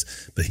influence,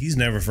 but he's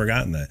never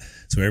forgotten that.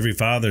 So every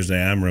Father's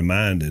Day, I'm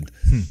reminded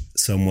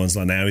someone's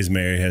like, now he's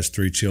married, has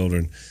 3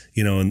 children,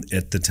 you know, and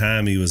at the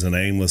time he was an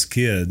aimless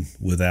kid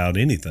without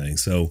anything.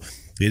 So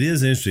it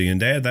is interesting. And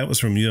Dad, that was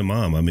from you and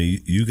Mom. I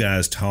mean, you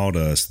guys taught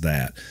us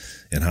that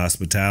in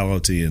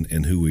hospitality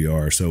and who we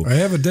are. So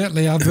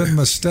evidently I've been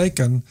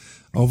mistaken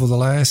over the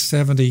last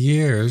 70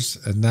 years,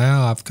 and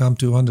now I've come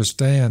to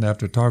understand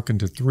after talking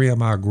to 3 of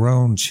my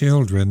grown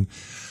children,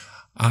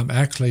 I'm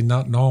actually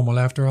not normal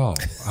after all.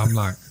 I'm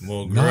like,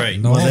 well, great.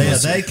 Normal. They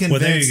well,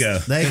 there you go.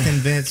 They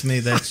convinced me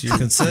that you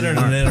considered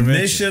an intervention.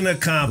 Mission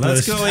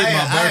accomplished. Let's go eat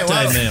my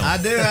birthday meal. I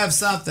do have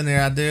something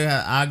here.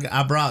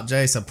 I brought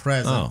Jase a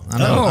present. Oh. I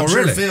know. I'm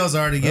really? sure Phil's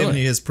already given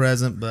you his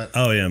present, but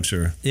Oh, yeah, I'm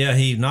sure. Yeah,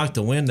 he knocked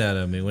the wind out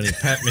of me when he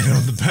pat me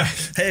on the back.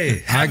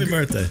 Hey, happy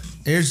birthday.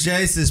 here's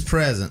Jase's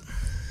present.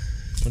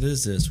 What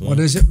is this? What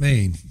does it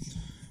mean?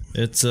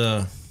 It's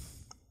So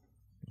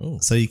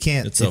you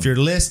can't. If you're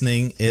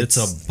listening, it's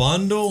a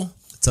bundle.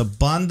 It's a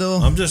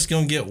bundle. I'm just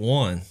gonna get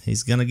one.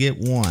 He's gonna get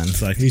one.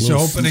 It's like He's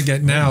opening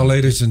it now,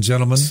 ladies and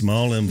gentlemen.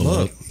 small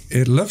envelope. Look,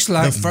 it looks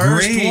like The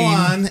first green.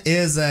 one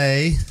is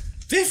a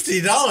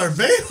 $50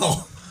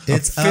 bill.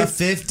 It's a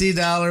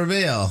 $50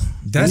 bill.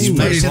 That's You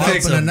pretty should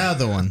thick. open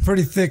another one.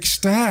 Pretty thick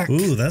stack.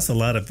 Ooh, that's a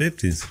lot of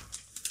 50s.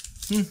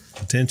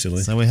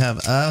 Potentially. So we have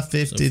a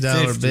 $50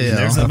 bill.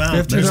 There's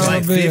 $50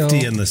 like bill.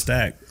 50 in the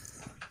stack.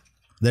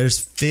 There's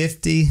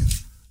 50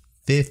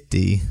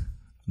 $50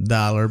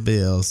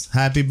 bills.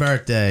 Happy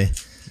birthday.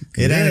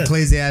 It ain't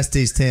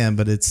Ecclesiastes 10,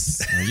 but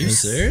it's. Are you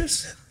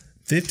serious?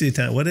 50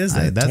 times. What is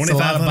that? That's a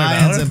lot of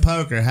buy-ins in $2,500?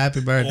 poker.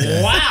 Happy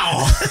birthday.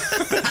 Wow.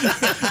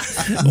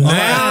 Now,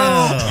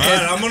 All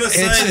right, I'm gonna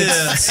say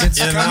this. it's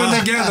coming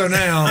together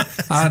now.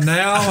 I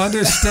now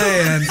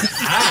understand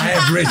I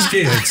have rich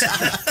kids.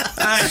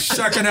 I'm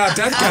sucking out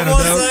that kind I'm of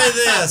gonna dough. say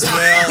this.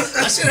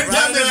 Well, I should have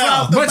done this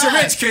now. off the Bunch of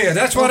bat. rich kids.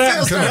 That's what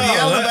happened to Phil started me.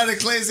 yelling about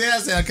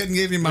Ecclesiastes. I couldn't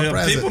give you my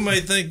present. people may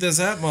think this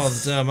happens all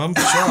the time. I'm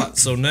shocked.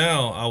 So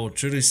now I will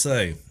truly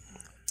say,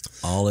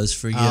 all is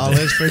forgiven. All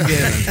is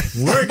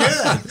forgiven. We're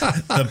good.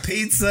 The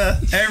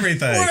pizza,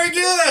 everything. We're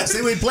good.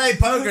 See, we played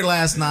poker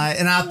last night,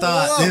 and I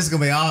thought this is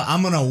gonna be all.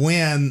 I'm gonna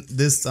win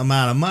this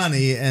amount of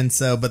money, and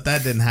so, but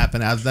that didn't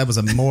happen. That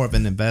was more of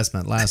an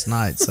investment last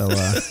night. So,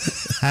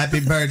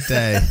 happy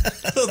birthday!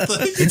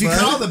 If you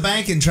call the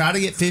bank and try to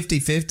get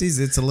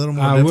 50-50s, it's a little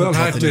more. I will difficult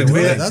have than to you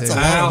admit, think. That's a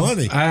lot of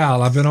money.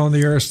 Al, I've been on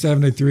the earth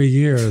 73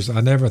 years. I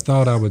never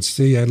thought I would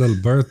see a little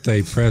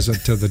birthday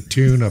present to the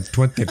tune of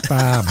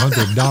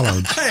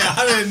 $2,500 Hey,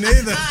 I didn't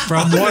either.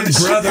 from one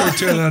brother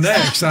to the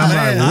next. I'm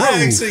like, I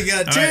whoa, actually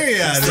got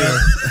teary-eyed here.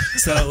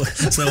 So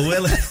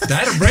Willie.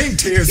 that'll bring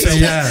tears to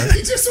your eyes.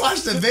 You just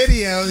watched the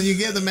video and you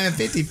give the man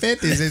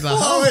 50-50s. He's like,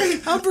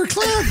 holy upper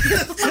clip.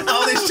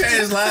 All these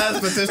changed lives,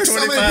 but there's There's so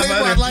many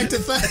people I'd 2,500. like to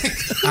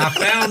thank. I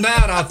found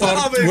out. I thought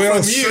Probably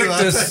Will from you, slicked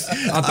I us.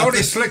 I thought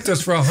he slicked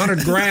us for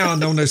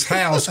 $100,000 on this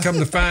house. Come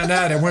to find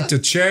out, it went to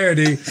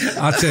charity.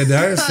 I said,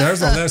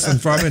 "There's a lesson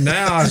from it."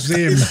 Now I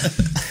see him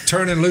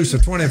turning loose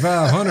of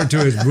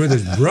 $2,500 with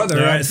his brother.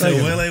 All I'm right, so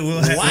thinking, Willie,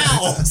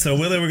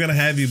 we're going to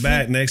have you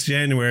back next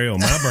January on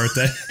my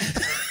birthday.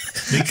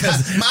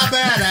 Because my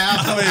bad,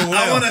 Al.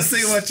 I want to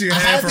see what you I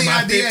have had for the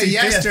my idea 55th.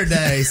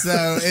 yesterday,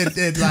 so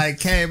it like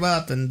came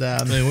up and.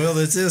 I mean, Will,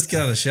 this is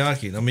kind of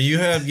shocking. I mean, you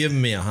have given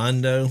me a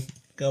hundo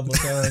a couple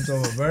times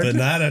on my birthday. But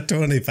not a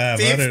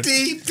 2,500.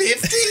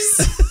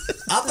 50s?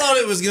 I thought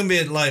it was going to be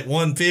at like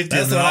 150.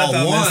 That's and what I all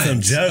thought. one. There's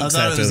some jokes I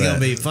thought it after was going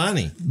that. to be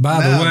funny. By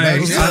No, the way,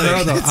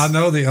 no I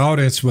know the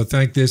audience will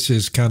think this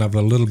is kind of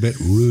a little bit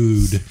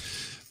rude,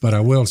 but I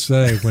will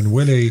say when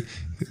Willie,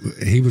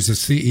 he was the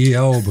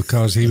CEO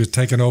because he was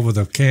taking over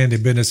the candy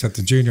business at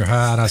the junior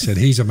high, and I said,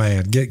 he's a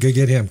man. Get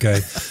him, Kay.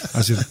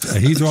 I said,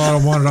 he's the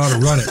one that ought to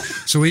run it.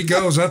 So he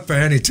goes up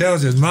there and he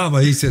tells his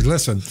mama, he says,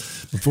 listen,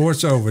 before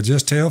it's over,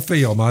 just tell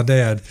Phil, my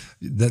dad,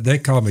 that they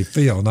call me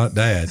Phil, not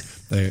Dad.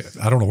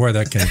 I don't know where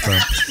that came from.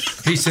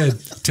 He said,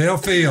 tell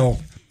Phil,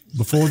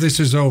 before this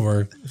is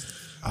over,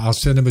 I'll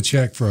send him a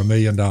check for $1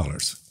 million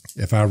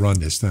if I run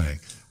this thing.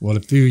 Well,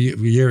 a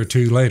year or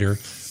two later,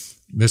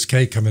 Miss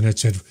Kay come in and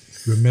said,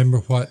 remember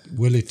what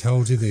Willie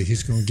told you that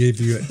he's going to give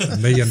you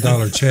 $1 million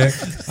check?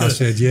 I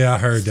said, yeah, I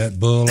heard that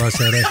bull. I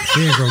said,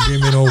 he ain't going to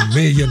give me no $1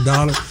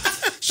 million.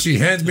 She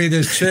hands me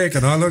this check,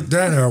 and I look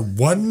down there,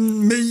 $1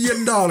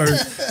 million.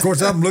 Of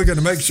course, I'm looking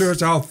to make sure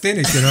it's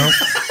authentic,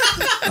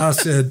 I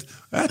said,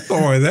 that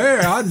boy there,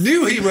 I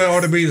knew he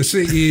ought to be the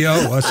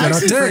CEO. I said, I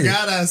I'll tell you.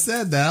 forgot I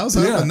said that. I was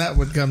hoping that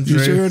would come true.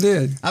 You sure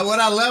did. What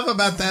I love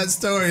about that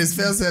story is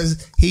Phil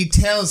says he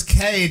tells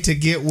Kay to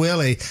get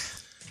Willie.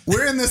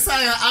 We're in the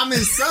same. I'm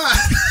his son.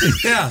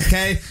 Yeah.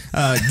 Okay.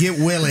 Get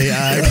Willie.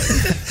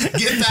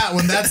 Get that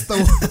one. That's the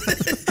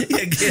one.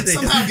 Yeah, get it.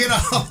 Somehow get a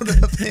hold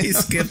of him. He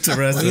skipped the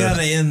rest We of got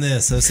to it. end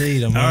this. Let's eat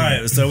them. All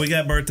right, so we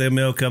got birthday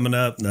meal coming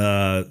up.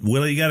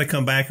 Willie, you got to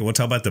come back and we'll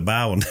talk about the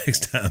Bible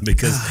next time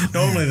because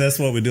normally that's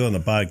what we do on the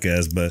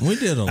podcast. But We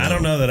did a I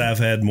don't know that I've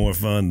had more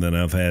fun than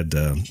I've had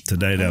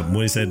today.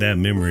 Willie said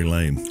down memory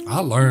lane. I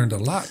learned a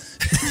lot.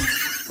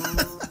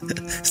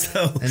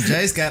 So And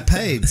Jase got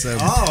paid. So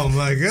Oh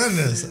my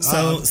goodness!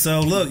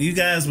 So look, you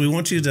guys, we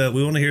want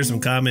to hear some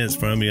comments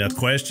from you,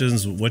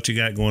 questions, what you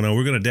got going on.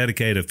 We're going to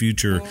dedicate a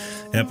future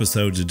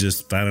episode to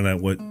just finding out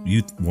what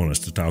you want us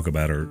to talk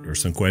about or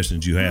some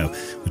questions you have.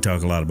 We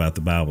talk a lot about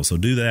the Bible, so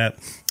do that.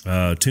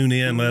 Tune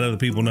in, let other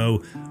people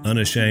know.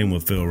 Unashamed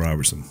with Phil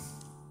Robertson.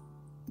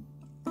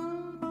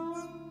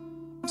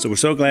 So we're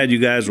so glad you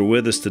guys were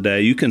with us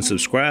today. You can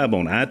subscribe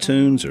on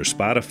iTunes or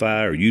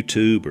Spotify or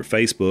YouTube or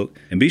Facebook,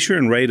 and be sure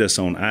and rate us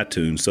on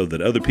iTunes so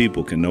that other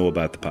people can know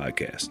about the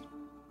podcast.